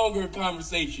 It's no longer a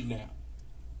conversation now.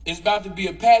 It's about to be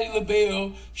a Patti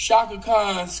LaBelle, Shaka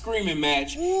Khan screaming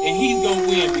match, and he's gonna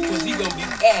win because he's gonna be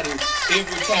Patti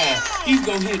every time. He's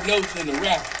gonna hit notes in the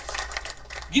rapids.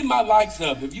 Get my likes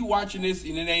up. If you watching this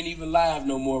and it ain't even live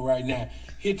no more right now,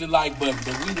 hit the like button.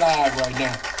 But we live right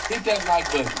now. Hit that like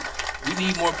button. We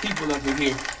need more people up in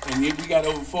here, and if we got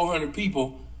over 400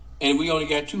 people, and we only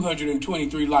got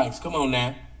 223 likes. Come on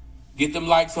now. Get them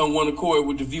likes on one accord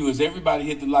with the viewers. Everybody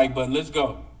hit the like button. Let's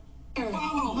go.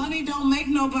 Money don't make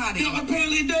nobody. Yeah,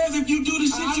 apparently it does if you do the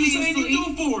shit you say you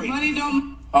do for it. Money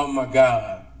don't. Oh my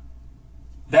God.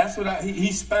 That's what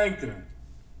he spanked her.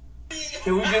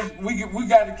 Can we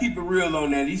got to keep it real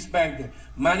on that. He spanked her.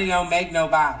 Money don't make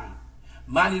nobody.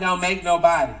 Money don't make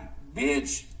nobody.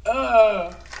 Bitch,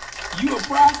 you a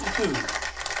prostitute.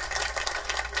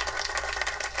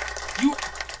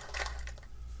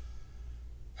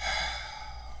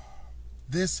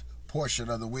 This portion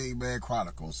of the Wingman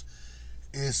Chronicles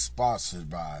is sponsored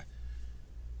by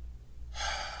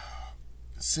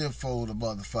Sinfold the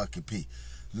motherfucking P.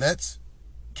 Let's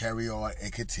carry on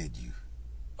and continue.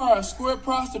 A square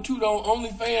prostitute on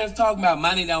OnlyFans talking about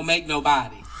money don't make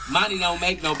nobody. Money don't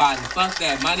make nobody. Fuck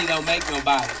that. Money don't make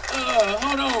nobody.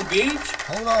 Hold on, bitch.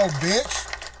 Hold on, bitch.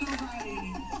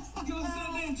 You'll sit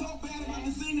there and talk bad about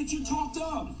the thing that you talked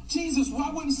up. Jesus,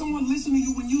 why wouldn't someone listen to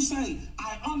you when you say,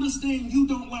 I understand you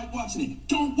don't like watching it.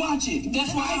 Don't watch it.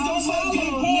 That's why I don't like gay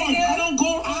porn. I don't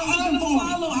go around looking for it.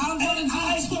 I don't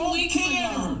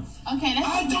care. Okay, that's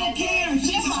I don't care.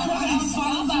 Jesus Christ. I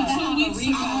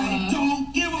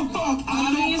don't give a fuck.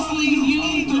 Obviously,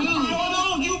 you do. Hold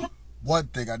on, you. One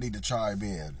thing I need to chime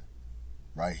in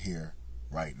right here,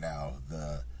 right now,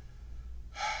 the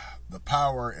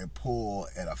power and pull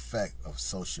and effect of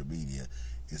social media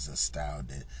is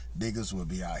astounding. Niggas will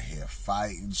be out here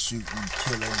fighting, shooting,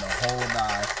 killing the whole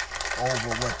nine over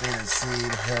what they done seen,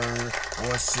 heard,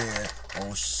 or said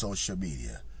on social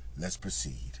media. Let's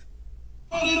proceed.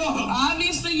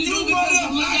 Obviously, you do because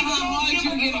look at how hard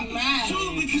you're getting mad.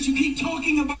 Because you keep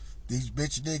talking about these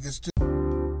bitch niggas too.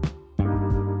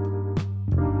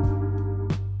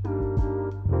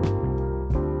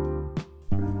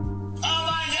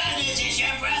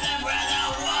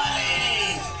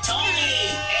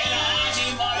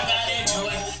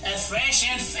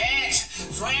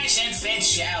 Fresh and Fit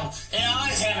show. They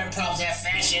always having problems at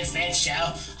Fresh and Fit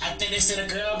show. I think they said a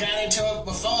girl got into it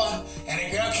before, and the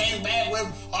girl came back with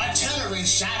artillery,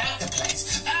 shot up the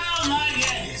place. Oh my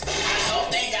goodness! I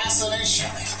hope they got some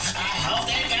insurance.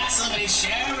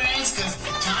 Cause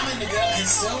Tom and the girl can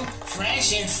sue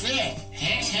Fresh and Fit.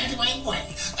 Hint, wink.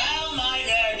 Oh my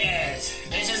goodness!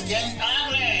 This is getting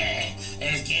ugly.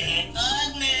 It's getting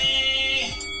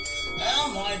ugly. Oh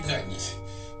my goodness!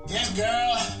 This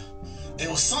girl. It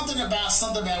was something about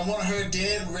one of her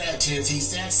dead relatives. He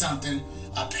said something,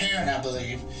 a parent, I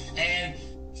believe, and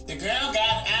The girl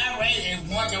got irate and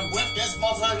wanted to whip this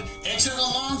motherfucker. It took a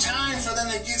long time for them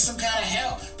to get some kind of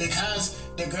help because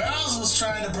the girls was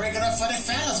trying to break it up for the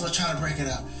fellas were trying to break it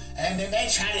up. And then they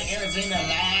tried to intervene the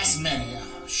last minute.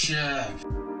 Sure.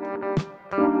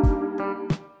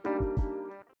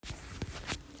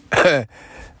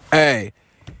 Hey,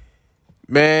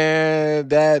 man,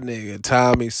 that nigga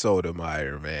Tommy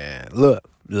Sotomayor, man. Look.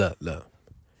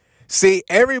 See,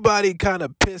 everybody kind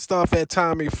of pissed off at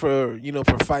Tommy for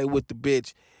fighting with the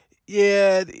bitch.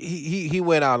 Yeah, he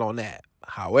went out on that.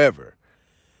 However,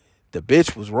 the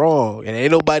bitch was wrong, and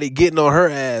ain't nobody getting on her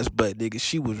ass, but nigga,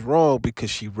 she was wrong because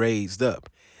she raised up.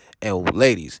 And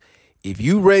ladies, if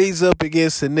you raise up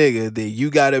against a nigga, then you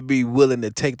gotta be willing to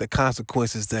take the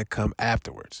consequences that come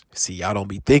afterwards. See, y'all don't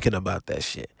be thinking about that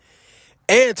shit.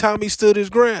 And Tommy stood his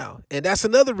ground. And that's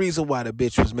another reason why the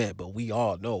bitch was mad. But we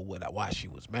all know why she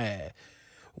was mad.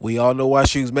 We all know why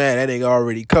she was mad. That nigga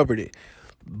already covered it.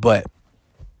 But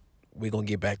we gonna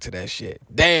get back to that shit.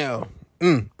 Damn.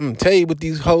 Tell you what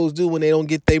these hoes do when they don't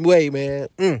get their way, man.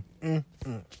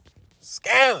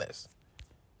 Scandalous.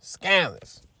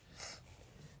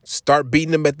 Start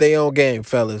beating them at their own game,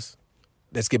 fellas.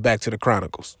 Let's get back to the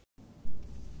Chronicles.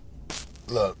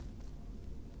 Look,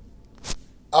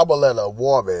 I'm going to let a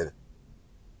woman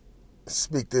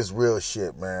speak this real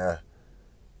shit, man.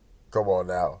 Come on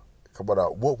now.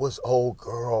 What was old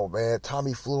girl, man?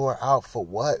 Tommy flew her out for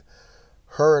what?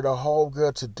 Her and the whole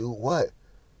girl to do what?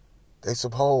 They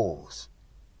suppose.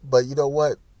 But you know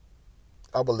what?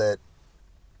 I'm going to let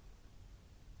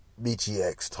Michi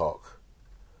X talk.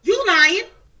 You lying.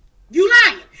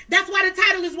 That's why the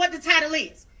title is what the title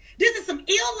is. This is some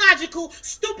illogical,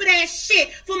 stupid ass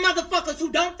shit for motherfuckers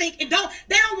who don't think and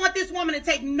they don't want this woman to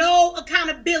take no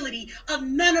accountability of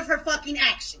none of her fucking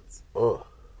actions. Oh.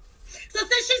 So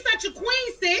since she's such a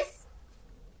queen, sis,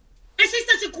 and she's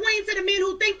such a queen to the men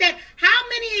who think that, how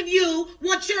many of you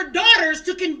want your daughters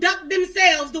to conduct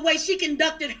themselves the way she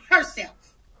conducted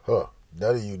herself? Huh.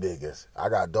 None of you niggas. I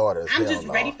got daughters. I'm just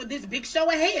ready for this big show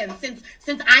of hands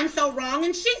since I'm so wrong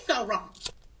and she's so wrong.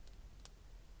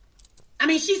 I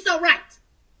mean, she's so right.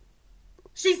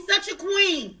 She's such a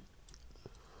queen.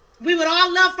 We would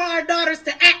all love for our daughters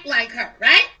to act like her,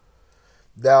 right?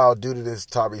 Now, due to this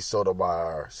Tommy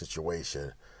Sotomayor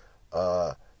situation,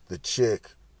 the chick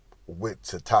went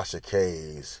to Tasha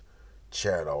K's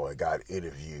channel and got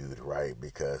interviewed, right?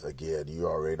 Because, again, you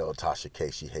already know Tasha K,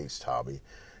 she hates Tommy.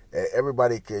 And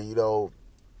everybody can,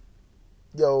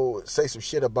 say some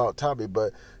shit about Tommy,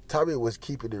 but Tommy was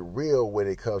keeping it real when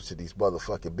it comes to these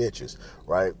motherfucking bitches,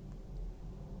 right?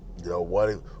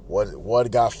 One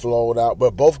got flown out,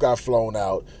 but both got flown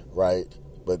out, right?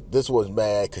 But this was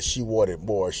mad because she wanted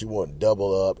more. She wanted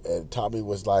double up, and Tommy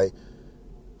was like,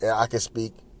 and I can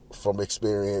speak from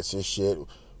experience and shit.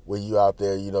 When you out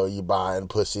there, you buying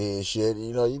pussy and shit,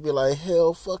 you be like,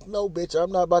 hell, fuck no, bitch,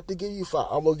 I'm not about to give you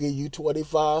I'm going to give you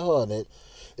 $2,500.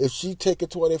 If she take a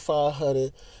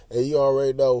 $2,500 and you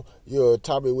already know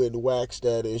Tommy went and waxed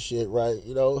that and shit, right?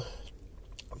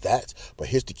 But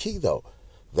here's the key, though.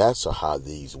 That's how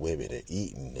these women are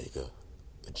eating, nigga.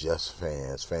 Just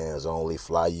fans only,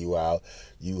 fly you out,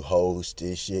 you host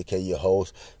and shit. Can you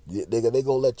host? Nigga, they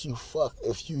gonna let you fuck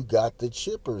if you got the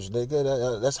chippers,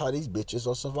 nigga. That's how these bitches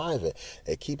are surviving.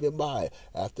 And keep in mind,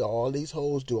 after all these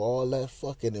hoes do all that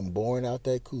fucking and boring out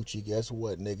that coochie, guess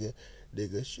what, nigga?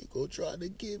 Nigga, she gonna try to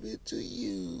give it to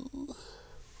you.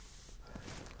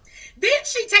 Then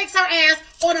she takes her ass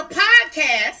on a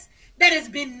podcast that has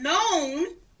been known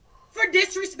for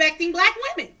disrespecting black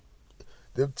women.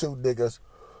 Them two niggas.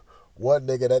 One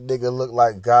nigga, that nigga look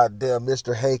like goddamn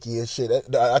Mr. Hanky and shit.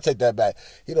 I take that back.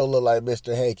 He don't look like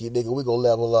Mr. Hanky. Nigga, we gonna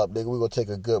level up. Nigga, we gonna take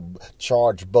a good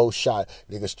charge bow shot.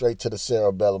 Nigga, straight to the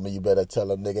cerebellum. And you better tell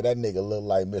him, nigga, that nigga look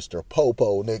like Mr.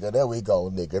 Popo, nigga. There we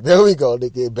go, nigga. There we go,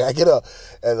 nigga. Back it up.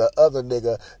 And the other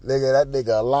nigga, that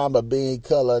nigga lima bean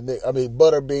color,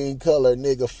 butter bean color,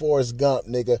 nigga, Forrest Gump,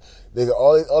 nigga.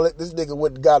 Nigga, this nigga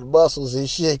went and got muscles and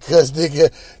shit, cause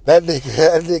nigga, that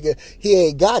nigga, he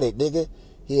ain't got it, nigga.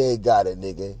 He ain't got it,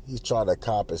 nigga. He's trying to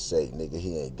compensate, nigga.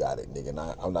 He ain't got it, nigga. And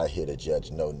I'm not here to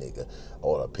judge no nigga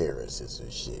on appearances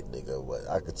and shit, nigga. But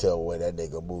I could tell when that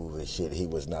nigga moved and shit, he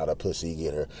was not a pussy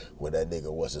getter when that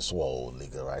nigga wasn't swole,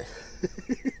 nigga, right?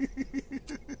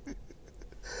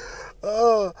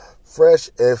 Fresh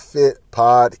and Fit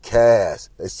podcast.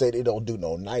 They say they don't do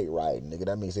no night riding, nigga.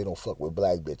 That means they don't fuck with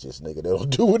black bitches, nigga. They don't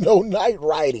do no night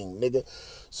riding, nigga.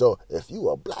 So if you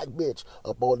a black bitch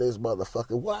up on this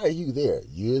motherfucker, why are you there?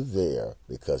 You're there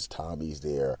because Tommy's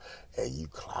there and you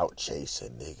clout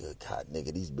chasing, nigga. God,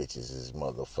 nigga, these bitches is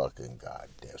motherfucking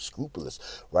goddamn scrupulous,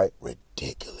 right?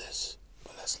 Ridiculous.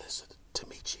 But let's listen to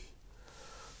Michi.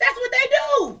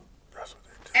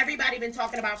 everybody been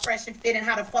talking about Fresh and Fit and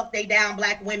how the fuck they down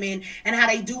black women and how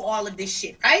they do all of this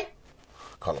shit, right?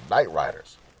 Call them night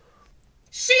riders.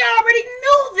 She already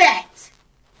knew that.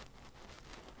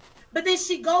 But then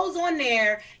she goes on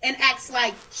there and acts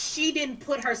like she didn't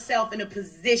put herself in a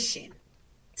position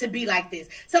to be like this.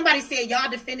 Somebody said, y'all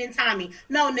defending Tommy.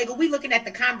 No, nigga, we looking at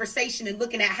the conversation and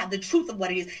looking at how the truth of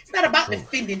what it is. It's not about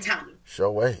defending Tommy.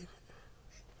 Sure ain't.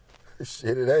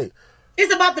 Shit, it ain't.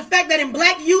 It's about the fact that in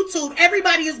black YouTube,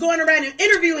 everybody is going around and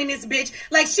interviewing this bitch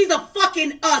like she's a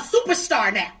fucking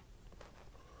superstar now.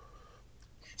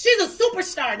 She's a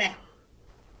superstar now.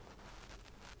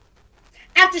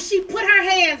 After she put her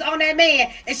hands on that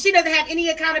man and she doesn't have any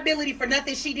accountability for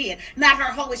nothing she did. Not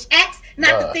her hoish acts,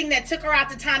 not the thing that took her out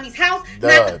to Tommy's house,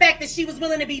 not the fact that she was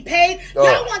willing to be paid.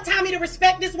 Y'all want Tommy to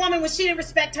respect this woman when she didn't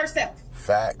respect herself.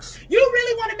 Facts. You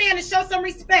really want a man to show some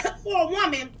respect for a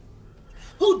woman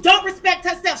who don't respect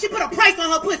herself. She put a price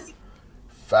on her pussy.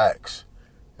 Facts.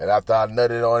 And after I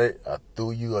nutted on it, I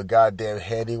threw you a goddamn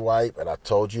handy wipe and I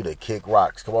told you to kick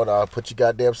rocks. Come on now, put your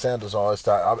goddamn sandals on. It's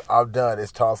time. I'm done.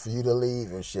 It's time for you to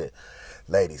leave and shit.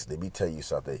 Ladies, let me tell you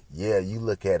something. Yeah, you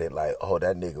look at it like, oh,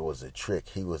 that nigga was a trick.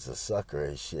 He was a sucker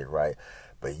and shit, right?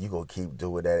 But you gonna keep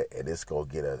doing that and it's gonna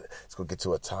get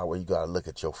to a time where you gotta look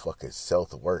at your fucking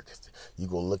self-worth. You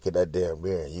gonna look at that damn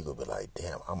mirror and you gonna be like,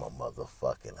 damn, I'm a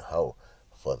motherfucking hoe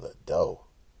for the dough.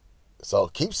 So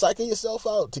keep psyching yourself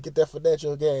out to get that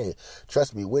financial gain.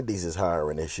 Trust me, Wendy's is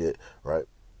hiring this shit, right?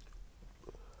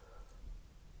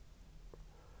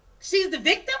 She's the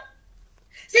victim?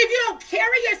 See, if you don't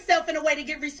carry yourself in a way to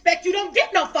get respect, you don't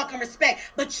get no fucking respect.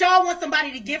 But y'all want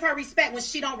somebody to give her respect when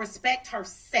she don't respect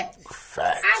herself.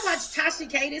 Facts. I watched Tasha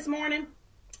K this morning,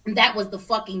 and that was the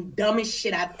fucking dumbest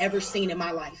shit I've ever seen in my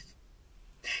life.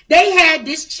 They had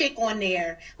this chick on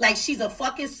there like she's a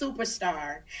fucking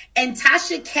superstar, and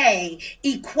Tasha K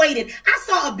equated. I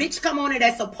saw a bitch come on there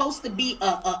that's supposed to be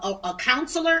a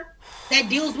counselor that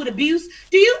deals with abuse.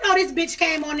 Do you know this bitch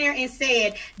came on there and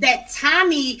said that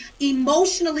Tommy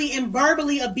emotionally and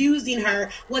verbally abusing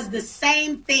her was the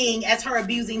same thing as her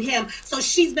abusing him? So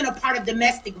she's been a part of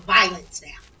domestic violence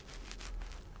now.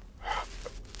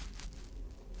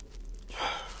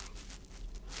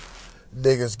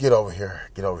 Niggas, get over here.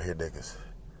 Get over here, niggas.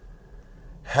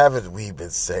 Haven't we been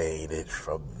saying it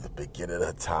from the beginning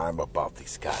of time about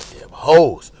these goddamn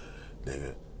hoes?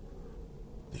 Nigga.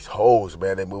 These hoes,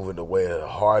 man, they moving the way of the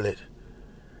harlot.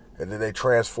 And then they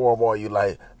transform on you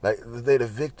like they the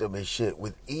victim and shit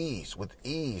with ease.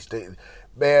 They,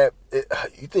 man,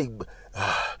 you think...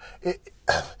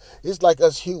 it's like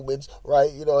us humans,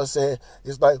 right? You know what I'm saying?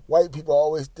 It's like white people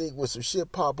always think when some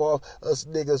shit pop off, us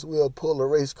niggas will pull a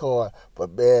race card.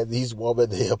 But man, these women,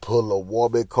 they'll pull a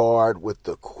woman card with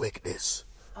the quickness.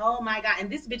 Oh my God. And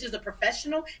this bitch is a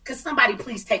professional? Because somebody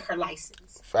please take her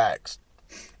license. Facts.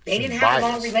 They didn't have a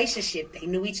long relationship. They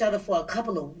knew each other for a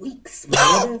couple of weeks.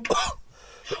 What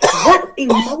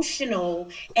emotional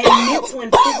and mental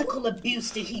and physical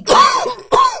abuse did he go through?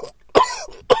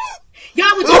 Y'all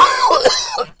would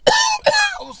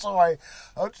I'm sorry.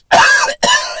 I'm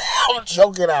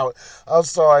choking out. I'm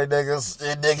sorry,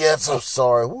 niggas. I'm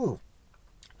sorry. Woo.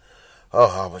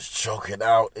 Oh, I was choking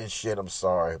out and shit. I'm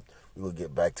sorry. We will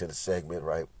get back to the segment,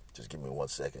 right? Just give me 1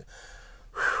 second.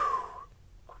 Whew.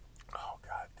 Oh,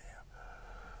 goddamn.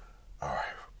 All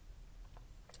right.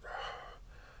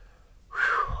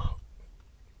 Whew.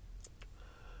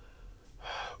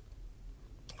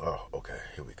 Oh, okay.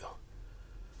 Here we go.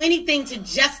 Anything to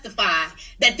justify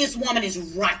that this woman is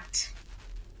right.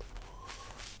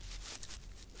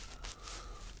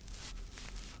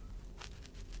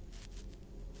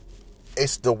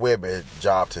 It's the women's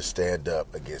job to stand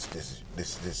up against this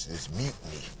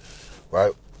mutiny,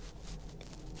 right?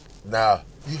 Now,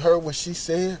 you heard what she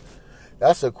said?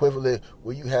 That's equivalent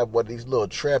when you have one of these little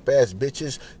trap-ass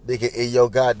bitches, nigga, in your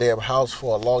goddamn house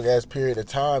for a long-ass period of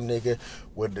time, nigga.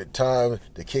 When the time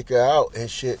to kick her out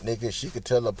and shit, nigga, she could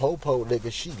tell a po-po,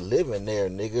 nigga, she living there,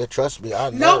 nigga. Trust me,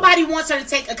 I know. Nobody wants her to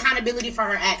take accountability for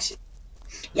her actions.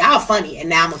 Y'all funny, and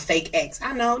now I'm a fake ex.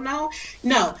 I know, no.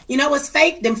 You know what's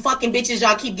fake? Them fucking bitches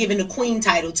y'all keep giving the queen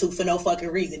title to for no fucking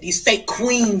reason. These fake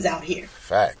queens out here.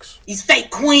 Facts. These fake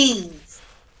queens.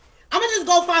 I'm gonna just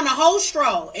go find a whole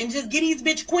straw and just get these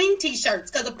bitch queen t-shirts,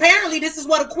 because apparently this is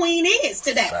what a queen is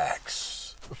today.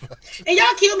 Facts. And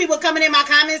y'all kill me with coming in my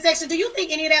comment section. Do you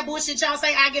think any of that bullshit y'all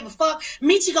say I give a fuck?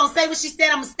 Michi gonna say what she said,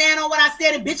 I'm gonna stand on what I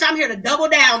said, and bitch, I'm here to double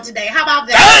down today. How about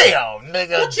that? Damn,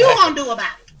 nigga. What you gonna do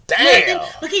about it? Damn.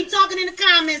 Nothing. But keep talking in the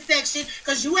comment section,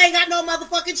 because you ain't got no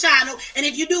motherfucking channel, and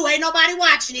if you do, ain't nobody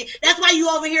watching it. That's why you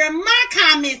over here in my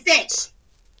comment section.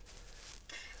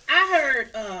 I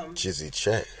heard Jizzy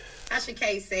check. Tasha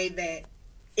K say that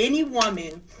any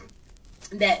woman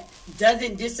that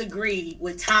doesn't disagree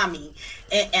with Tommy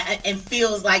and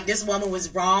feels like this woman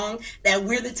was wrong, that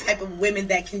we're the type of women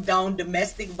that condone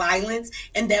domestic violence,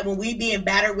 and that when we be in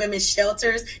battered women's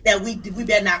shelters, that we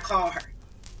better not call her.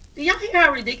 Do y'all hear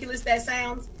how ridiculous that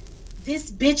sounds? This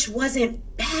bitch wasn't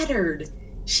battered.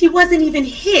 She wasn't even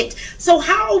hit. So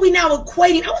how are we now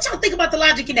equating? I want y'all to think about the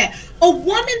logic in that. A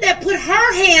woman that put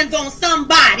her hands on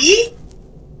somebody,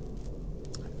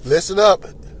 listen up,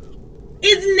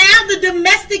 is now the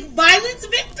domestic violence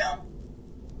victim?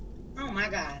 Oh my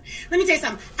God. Let me tell you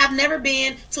something. I've never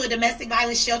been to a domestic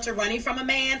violence shelter running from a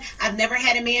man. I've never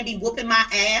had a man be whooping my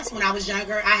ass. When I was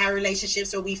younger, I had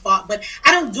relationships where we fought, but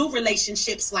I don't do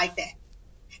relationships like that.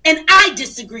 And I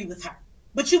disagree with her.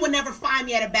 But you will never find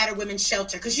me at a battered women's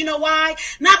shelter. Because you know why?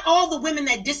 Not all the women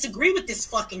that disagree with this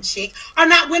fucking chick are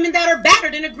not women that are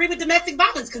battered and agree with domestic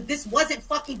violence. Because this wasn't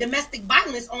fucking domestic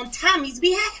violence on Tommy's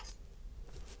behalf.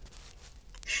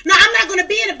 Now, I'm not going to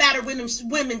be in a battered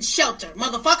women's shelter,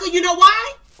 motherfucker. You know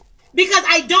why? Because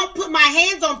I don't put my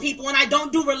hands on people, and I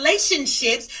don't do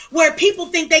relationships where people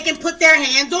think they can put their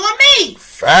hands on me.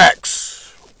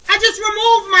 Facts. I just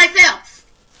removed myself.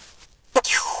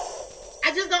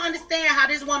 I just don't understand how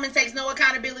this woman takes no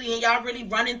accountability and y'all really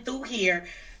running through here,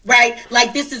 right?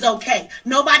 Like this is okay.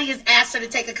 Nobody has asked her to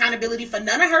take accountability for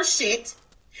none of her shit.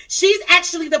 She's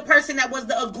actually the person that was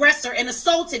the aggressor and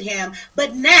assaulted him,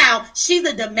 but now she's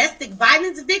a domestic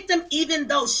violence victim even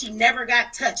though she never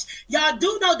got touched. Y'all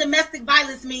do know domestic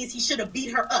violence means he should have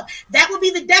beat her up. That would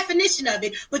be the definition of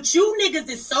it, but you niggas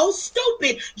is so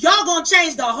stupid, y'all gonna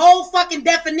change the whole fucking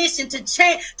definition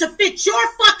to fit your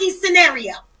fucking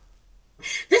scenario.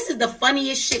 This is the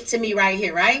funniest shit to me right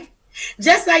here, right?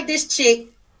 Just like this chick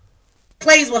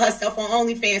plays with herself on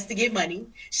OnlyFans to get money.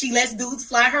 She lets dudes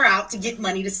fly her out to get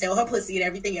money to sell her pussy and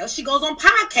everything else. She goes on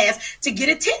podcasts to get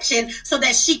attention so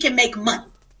that she can make money.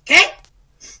 Okay?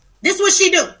 This is what she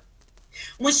do.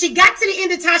 When she got to the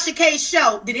end of Tasha K's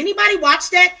show, did anybody watch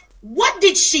that? What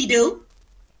did she do?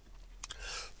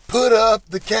 Put up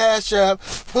the cash app.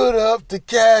 Put up the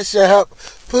cash app.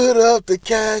 Put up the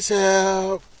cash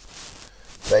app.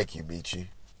 Thank you, Michi.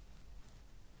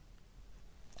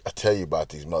 I tell you about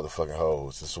these motherfucking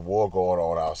hoes. There's a war going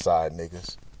on outside,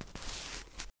 niggas.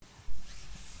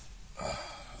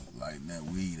 Lighting that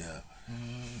weed up.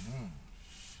 Mm-hmm.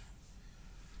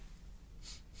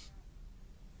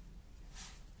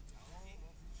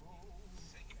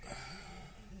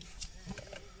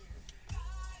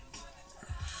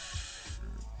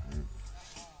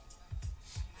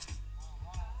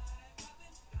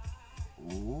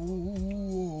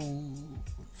 Ooh,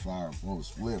 fire from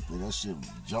split, that shit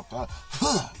jumped out.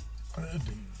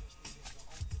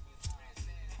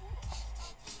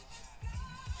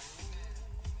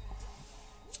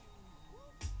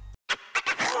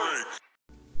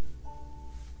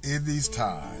 In these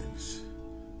times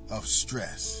of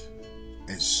stress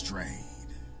and strain,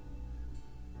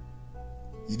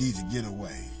 you need to get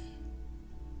away.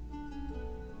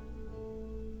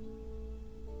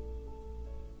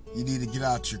 You need to get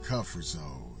out your comfort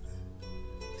zone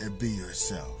and be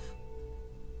yourself.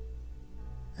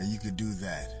 And you can do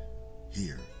that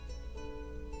here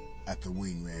at the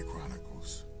Wingman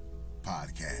Chronicles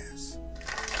podcast.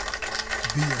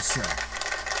 Be yourself.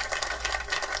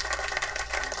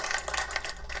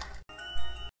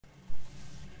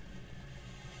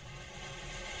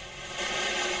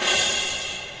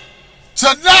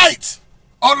 Tonight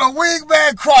on the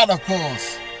Wingman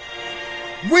Chronicles,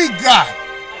 we got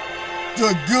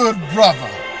the good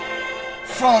brother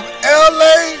from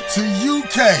LA to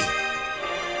UK.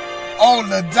 On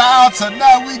the dial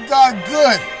tonight, we got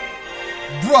good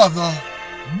brother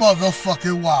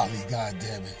motherfucking Wally,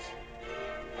 goddammit.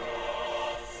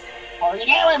 How you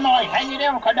doing, Mike? How you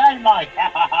doing today, Mike?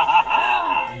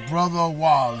 Brother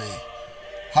Wally,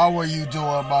 how are you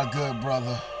doing, my good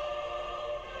brother?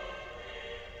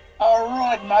 All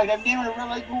right, mate. I'm doing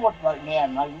really good right now,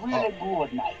 mate. Really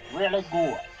good, mate. Really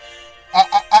good.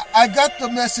 I got the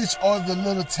message on the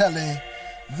little telly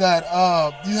that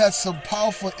you had some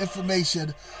powerful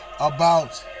information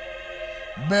about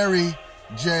Mary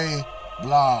J.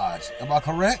 Blige. Am I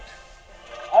correct?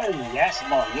 Oh, yes,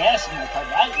 mate. Yes, mate.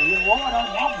 You were on that,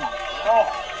 mate. Oh,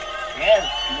 yes.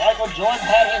 Michael Jordan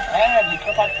had his hand. He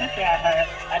took a picture of her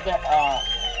at the,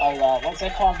 what's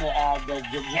it called? The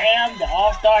jam, the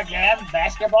All-Star Jam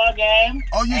basketball game.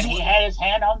 Oh, and he had his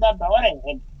hand on the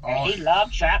booty. And he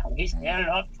loved chocolate. He still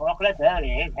loved chocolate booty.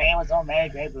 His hand was on Mary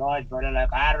J. Blige, but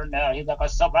like, I don't know. He's like a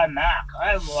super knock.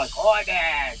 I'm like, oh,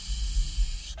 that.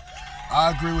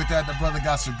 I agree with that. The brother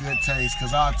got some good taste,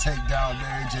 because I'll take down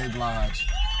Mary J. Blige.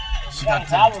 She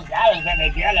got I was very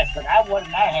jealous, but I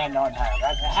wouldn't my hand on her.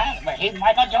 But he's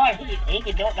Michael Jordan. He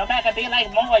can do it. No matter be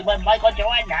like Moy, but Michael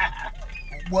Jordan.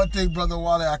 One thing, Brother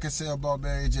Wally, I can say about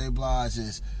Mary J. Blige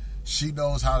is she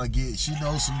knows how to get. She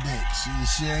knows some dick.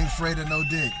 She ain't afraid of no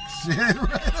dick. She ain't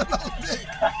afraid of no dick.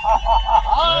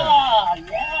 Oh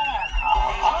yeah.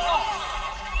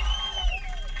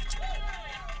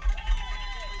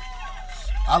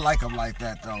 I like him like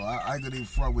that, though. I ain't gonna even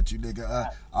front with you, nigga.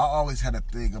 I always had a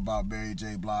thing about Mary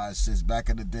J. Blige since back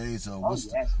in the days of what's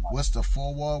the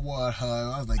 411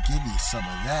 hug? I was like, give me some of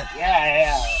that.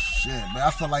 Yeah. Shit, man.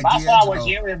 I feel like That's D'Angelo. what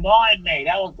you remind me.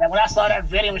 That was when I saw that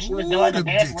video when she was doing the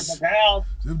dance with the girls.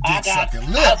 I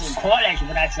was in college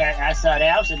when I saw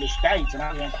that. I was in the States and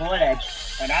I was in college.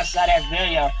 And I saw that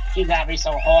video. She got me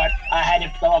so hard, I had to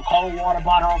throw a cold water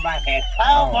bottle on my head.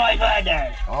 Oh my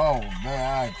goodness. Oh, man,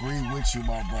 I agree with you,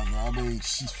 my brother. I mean,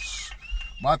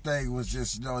 my thing was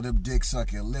just, you know, them dick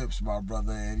sucking lips, my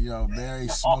brother. And, you know, Mary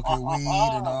smoking weed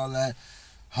and all that.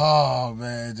 Oh,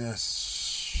 man,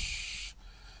 just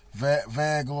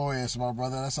Van Glorious, my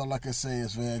brother. That's all I can say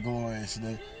is Van Glorious.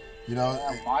 You know,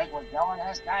 Mike was doing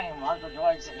his thing. Michael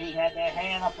Jordan said he had that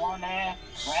hand up on there,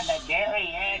 around the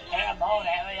dairy and caramel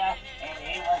area, and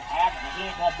he was having, he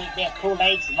had that big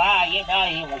Kool-Aid smile, you know,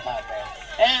 he was out there.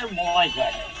 Oh my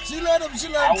goodness. She let him touch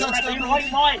that booty.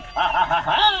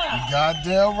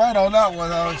 Goddamn right on that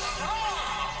one,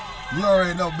 You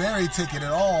already know Mary taking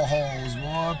it all holes,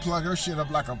 boy. Plug her shit up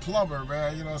like a plumber,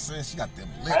 man. You know what I'm saying? She got them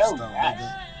lips, though,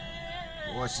 nigga.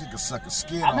 Boy, she could suck a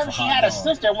skin off a hot dog. I remember she had a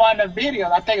sister in one of the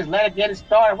videos. I think it's Let It Get It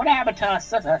Started. What happened to her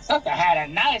sister? Her sister had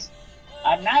a nice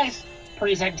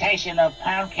presentation of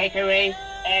pound cakery,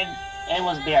 and it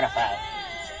was beautiful.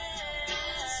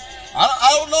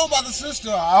 I don't know about the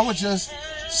sister. I was just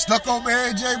stuck on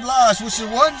Mary J. Blige,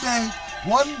 wishing one day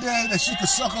that she could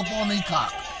suck up on the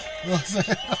cock. You know what I'm saying?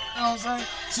 You know what I'm saying?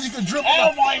 So you could dribble.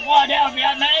 Oh my God, that would be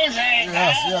amazing.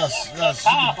 Yes.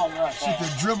 She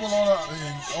could dribble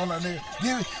on her nigga.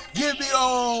 Give me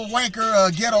old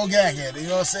wanker ghetto gagging. You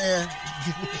know what I'm saying?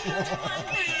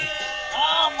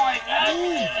 Oh my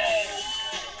God.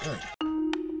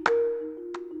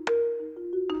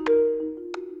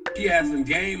 She had some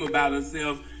game about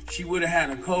herself. She would have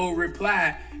had a cold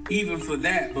reply even for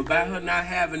that. But by her not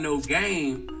having no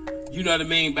game, you know what I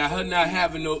mean? By her not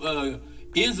having no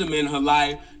ism in her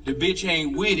life, the bitch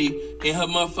ain't witty, and her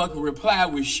motherfucking reply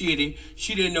was shitty.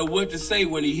 She didn't know what to say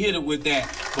when he hit her with that.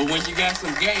 But when you got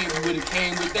some game, you would have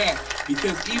came with that.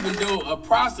 Because even though a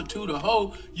prostitute, a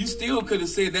hoe, you still could have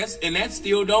said that, and that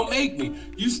still don't make me.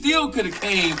 You still could have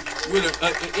came with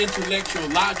an intellectual,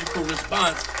 logical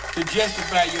response to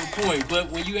justify your point. But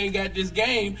when you ain't got this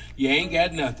game, you ain't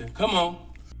got nothing. Come on.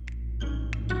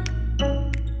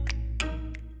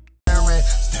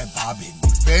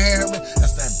 That's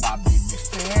that Bobby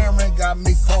McFerrin. Got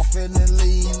me coughing and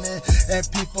leaning, and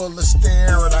people are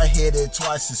staring. I hit it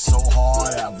twice, it's so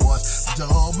hard. I was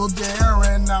double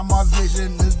daring. Now my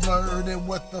vision is blurred, and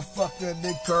what the fuck did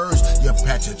it curse? You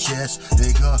pat your chest,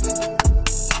 nigga.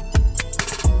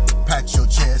 Pat your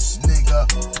chest, nigga.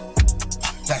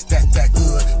 That's that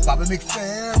good. Bobby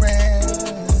McFerrin.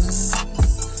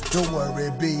 Don't worry,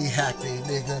 be happy,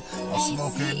 nigga. I'm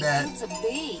smoking that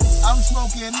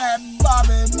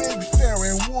Bobby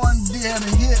McFerrin. One damn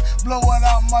hit, blowing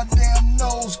out my damn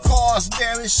nose. Cars,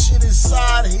 damn it, shit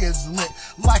inside his lit.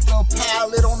 Like a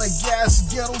pilot on a gas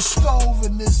ghetto stove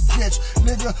in this bitch.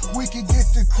 Nigga, we can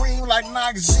get the cream like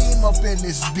Noxzeme up in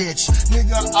this bitch.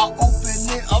 Nigga, I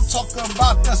open it, I'm talking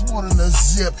about that's more than a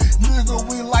zip. Nigga,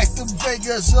 we light the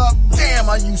Vegas up. Damn,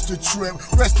 I used to trip.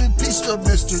 Rest in peace to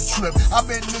Mr. Trip.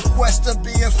 I'm in the quest of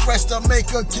being fresh to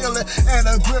make a killing and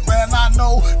a grip, and I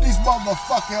know these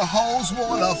motherfucking hoes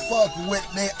wanna fuck with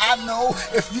me. I know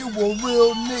if you a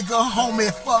real nigga,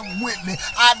 homie, fuck with me.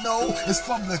 I know it's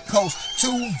from the coast,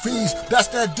 2 V's, that's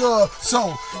that dub.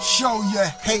 So show your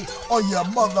hate or your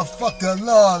motherfucking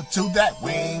love to that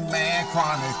Wingman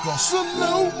Chronicle.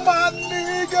 Salute my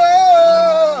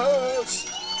niggas.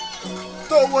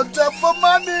 Throw a dub for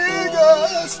my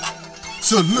niggas.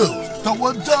 Salute, throw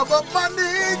a dub up my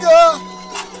nigga.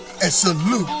 And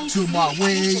salute to my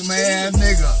Wingman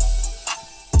nigga.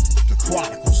 The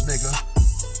Chronicles, nigga.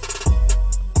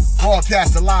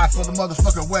 Broadcast live from the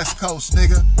motherfucking West Coast,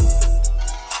 nigga.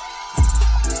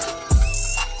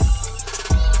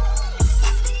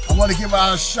 I want to give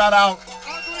out a shout out.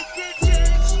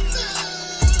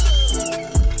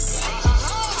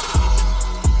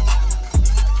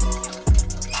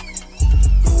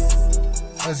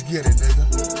 Let's get it, nigga.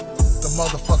 The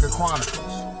motherfucking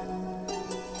Chronicles.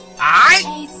 Alright?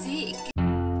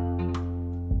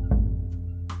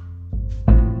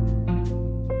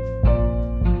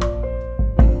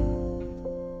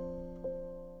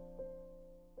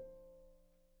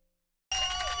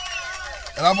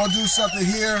 I'm gonna do something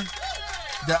here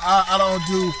that I don't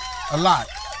do a lot.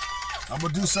 I'm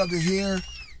gonna do something here,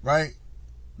 right,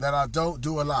 that I don't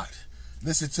do a lot.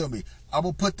 Listen to me. I'm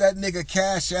gonna put that nigga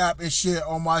Cash App and shit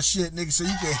on my shit, nigga, so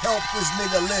you can help this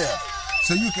nigga live.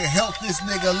 So you can help this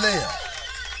nigga live.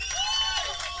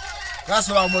 That's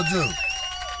what I'm gonna do.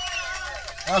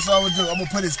 That's what I'm gonna do. I'm gonna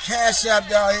put his Cash App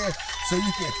down here so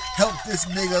you can help this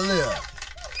nigga live.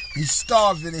 He's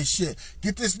starving and shit.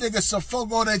 Get this nigga some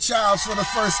Fogo de Childs for the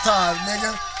first time,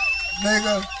 nigga.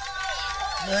 Nigga,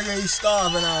 he's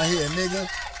starving out here, nigga.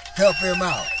 Help him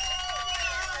out.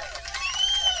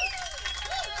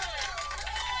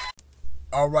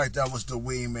 All right, that was the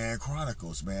Wingman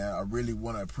Chronicles, man. I really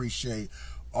want to appreciate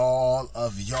all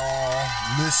of y'all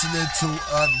listening to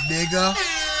a nigga.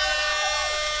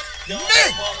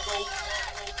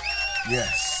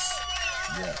 Yes.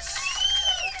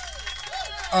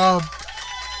 I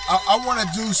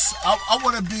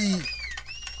want to be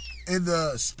in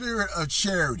the spirit of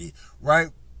charity,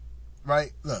 right?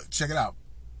 Look, check it out.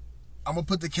 I'm gonna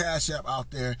put the Cash App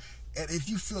out there, and if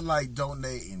you feel like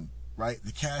donating, right,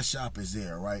 the Cash App is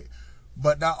there, right?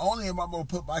 But not only am I gonna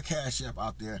put my Cash App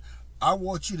out there, I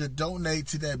want you to donate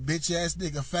to that bitch ass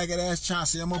nigga, faggot ass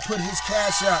Chauncey. I'm gonna put his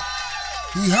Cash App.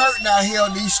 He hurting out here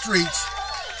on these streets.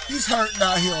 He's hurting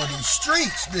out here on these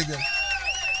streets, nigga.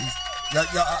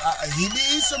 He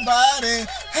needs somebody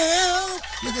help.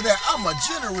 Look at that. I'm a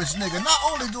generous nigga. Not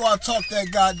only do I talk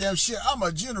that goddamn shit, I'm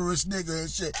a generous nigga and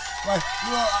shit. Like,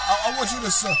 you know, I want you to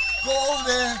go over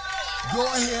there. Go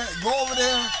ahead. Go over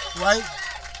there, right?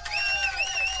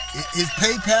 His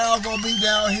PayPal gonna be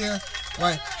down here,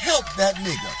 right? Help that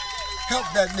nigga. Help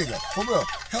that nigga. For real.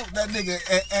 Help that nigga.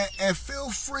 And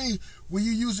feel free when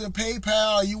you using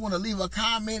PayPal, you want to leave a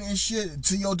comment and shit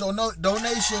to your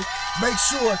donation, make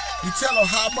sure you tell him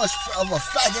how much of a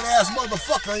faggot ass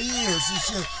motherfucker he is and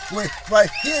shit. Right?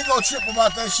 He ain't gonna trip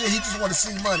about that shit. He just want to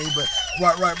see money. But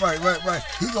right.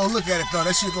 He gonna look at it though.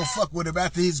 That shit gonna fuck with him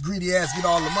after his greedy ass get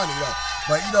all the money though.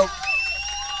 But you know,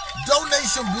 donate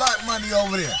some blood money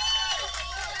over there.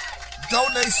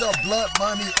 Donate some blood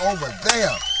money over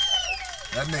there.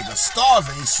 That nigga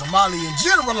starving. He's Somalian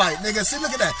generalite, nigga. See,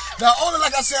 look at that. Now, only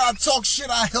like I said, I talk shit,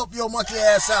 I help your monkey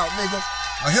ass out, nigga.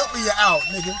 I help you out,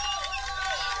 nigga.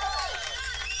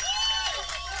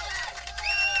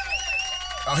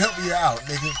 I'll help you out,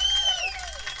 nigga.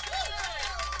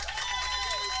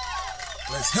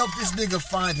 Let's help this nigga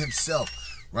find himself,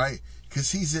 right? Because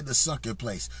he's in the sunken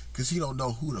place. Because he don't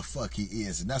know who the fuck he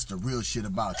is. And that's the real shit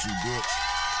about you, bitch.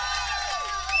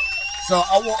 So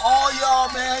I want all y'all,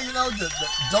 man, you know, to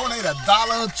donate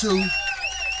 $1 or $2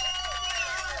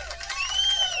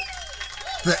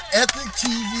 to Ethic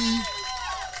TV,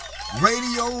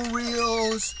 Radio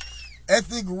Reels,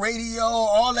 Ethic Radio,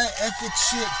 all that Ethic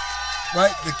shit,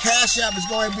 right? The Cash App is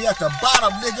going to be at the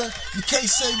bottom, nigga. You can't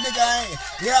say, nigga,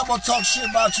 I'm going to talk shit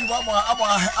about you. I'm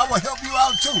gonna help you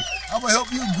out, too. I'm going to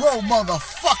help you grow,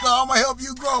 motherfucker. I'm going to help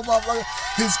you grow, motherfucker.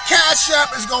 His Cash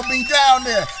App is going to be down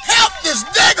there. Help this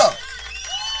nigga.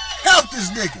 Help this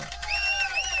nigga.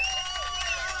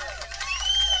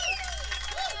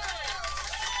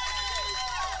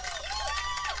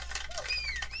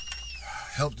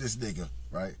 Help this nigga,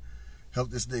 right?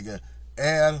 Help this nigga.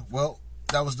 And, well,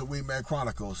 that was the Wingman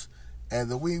Chronicles.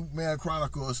 And the Wingman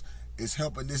Chronicles is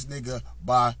helping this nigga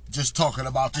by just talking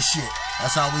about the shit.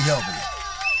 That's how we helping him.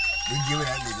 We giving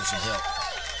that nigga some help.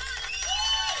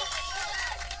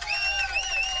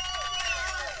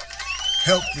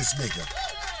 Help this nigga.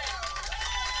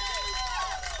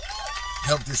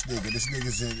 Help this nigga. This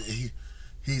nigga's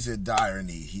he's in dire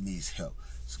need. He needs help.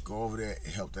 So go over there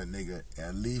and help that nigga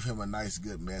and leave him a nice,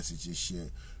 good message and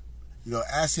shit. You know,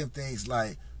 ask him things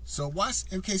like, so why's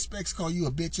MK Specs call you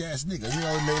a bitch ass nigga? You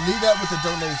know, leave that with the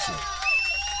donation.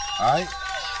 Alright?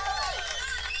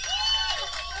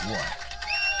 What?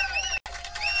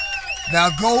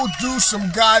 Now go do some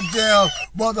goddamn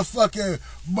motherfucking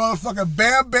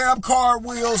bam bam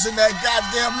cartwheels in that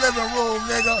goddamn living room,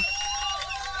 nigga.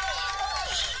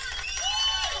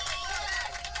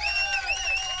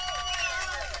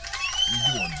 You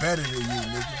doing better than you,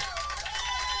 nigga.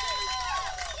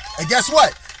 And guess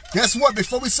what? Guess what?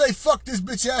 Before we say fuck this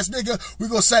bitch ass nigga, we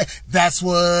gonna say that's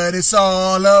what it's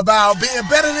all about. Being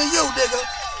better than you, nigga.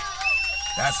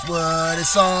 That's what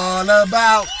it's all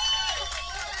about.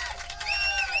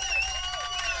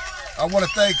 I want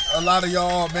to thank a lot of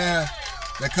y'all, man,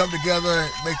 that come together and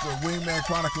make the Wingman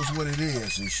Chronicles what it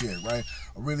is and shit, right?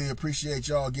 I really appreciate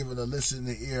y'all giving a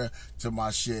listening ear to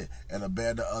my shit and a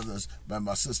band of others. Man,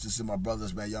 my sisters and my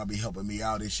brothers, man, y'all be helping me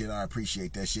out and shit. I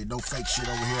appreciate that shit. No fake shit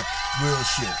over here. Real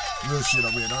shit. Real shit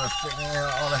over here. No,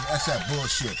 that's that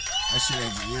bullshit. That shit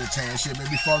ain't irritating. That shit made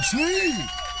me fall asleep.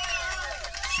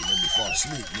 Shit made me fall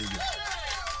asleep, nigga.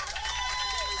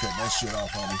 Cut that shit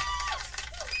off, homie.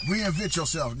 Reinvent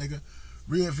yourself, nigga.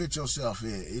 Reinvent yourself,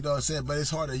 yeah. You know what I'm saying? But it's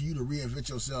harder you to reinvent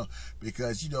yourself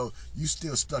because, you know, you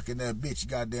still stuck in that bitch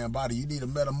goddamn body. You need a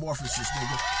metamorphosis,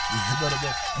 nigga.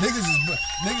 Niggas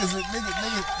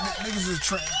is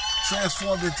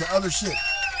transformed into other shit,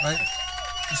 right?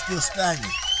 You still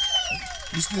stagnant.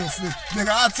 You still nigga,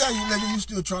 I tell you, nigga, you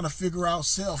still trying to figure out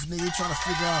self, nigga. You trying to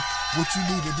figure out what you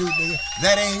need to do, nigga.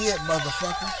 That ain't it,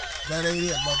 motherfucker. That ain't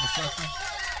it, motherfucker.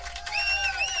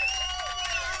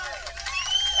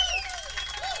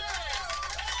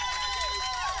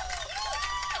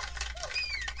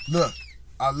 Look,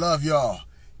 I love y'all.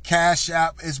 Cash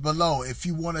App is below if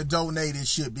you want to donate and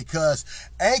shit, because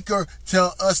Anchor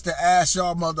tell us to ask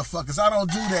y'all motherfuckers. I don't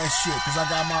do that shit because I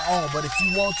got my own, but if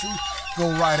you want to,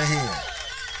 go right ahead.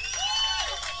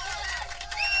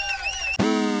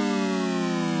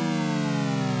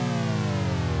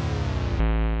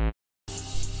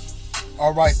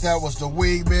 Alright, that was the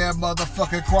Wingman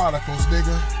motherfucking Chronicles,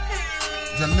 nigga.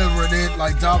 Delivering it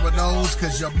like dominoes,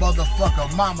 cause your motherfucker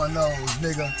mama knows,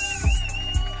 nigga.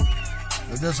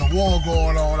 That there's a war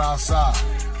going on outside.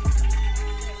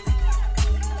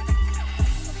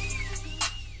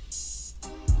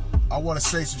 I want to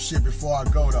say some shit before I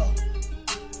go though.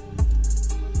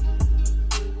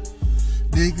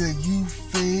 Nigga, you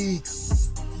fake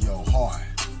your heart.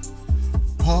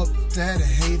 Pump that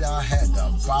hate, I had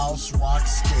to bounce rock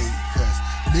skate. Cause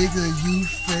nigga, you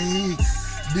fake.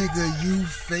 Nigga, you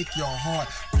fake your heart.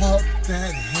 Pump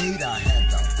that hate, I had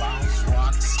to bounce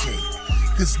rock skate.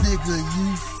 Cause nigga,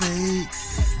 you fake.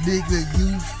 Nigga,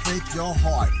 you fake your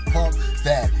heart. Pump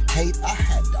that hate, I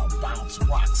had to bounce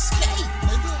rock skate,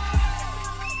 nigga.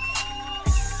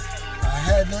 I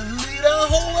had to leave that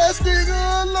whole ass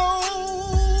nigga alone.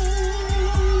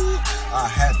 I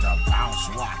had to bounce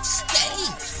rock skate.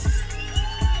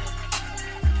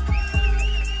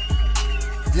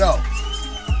 Yo.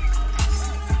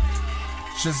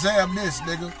 Shazam this,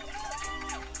 nigga.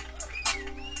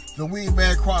 The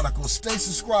Wingman Chronicles. Stay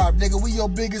subscribed, nigga. We your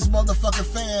biggest motherfucking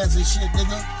fans and shit,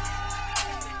 nigga.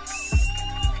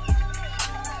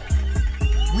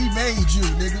 We made you,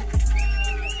 nigga.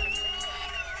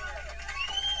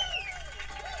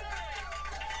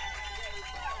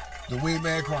 The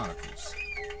Wingman Chronicles.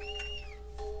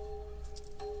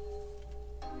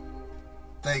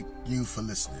 Thank you for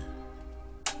listening.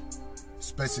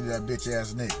 Especially that bitch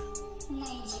ass nigga.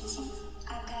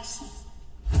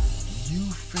 You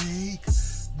fake,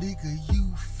 nigga, you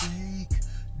fake,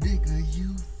 nigga, you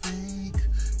fake,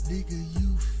 nigga, you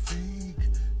fake,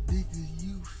 nigga,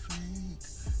 you fake,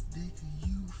 nigga,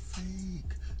 you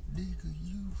fake, nigga,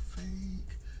 you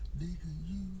fake, nigga,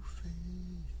 you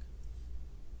fake.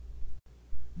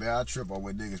 Man, I trip on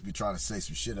when niggas be trying to say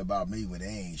some shit about me when they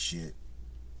ain't shit.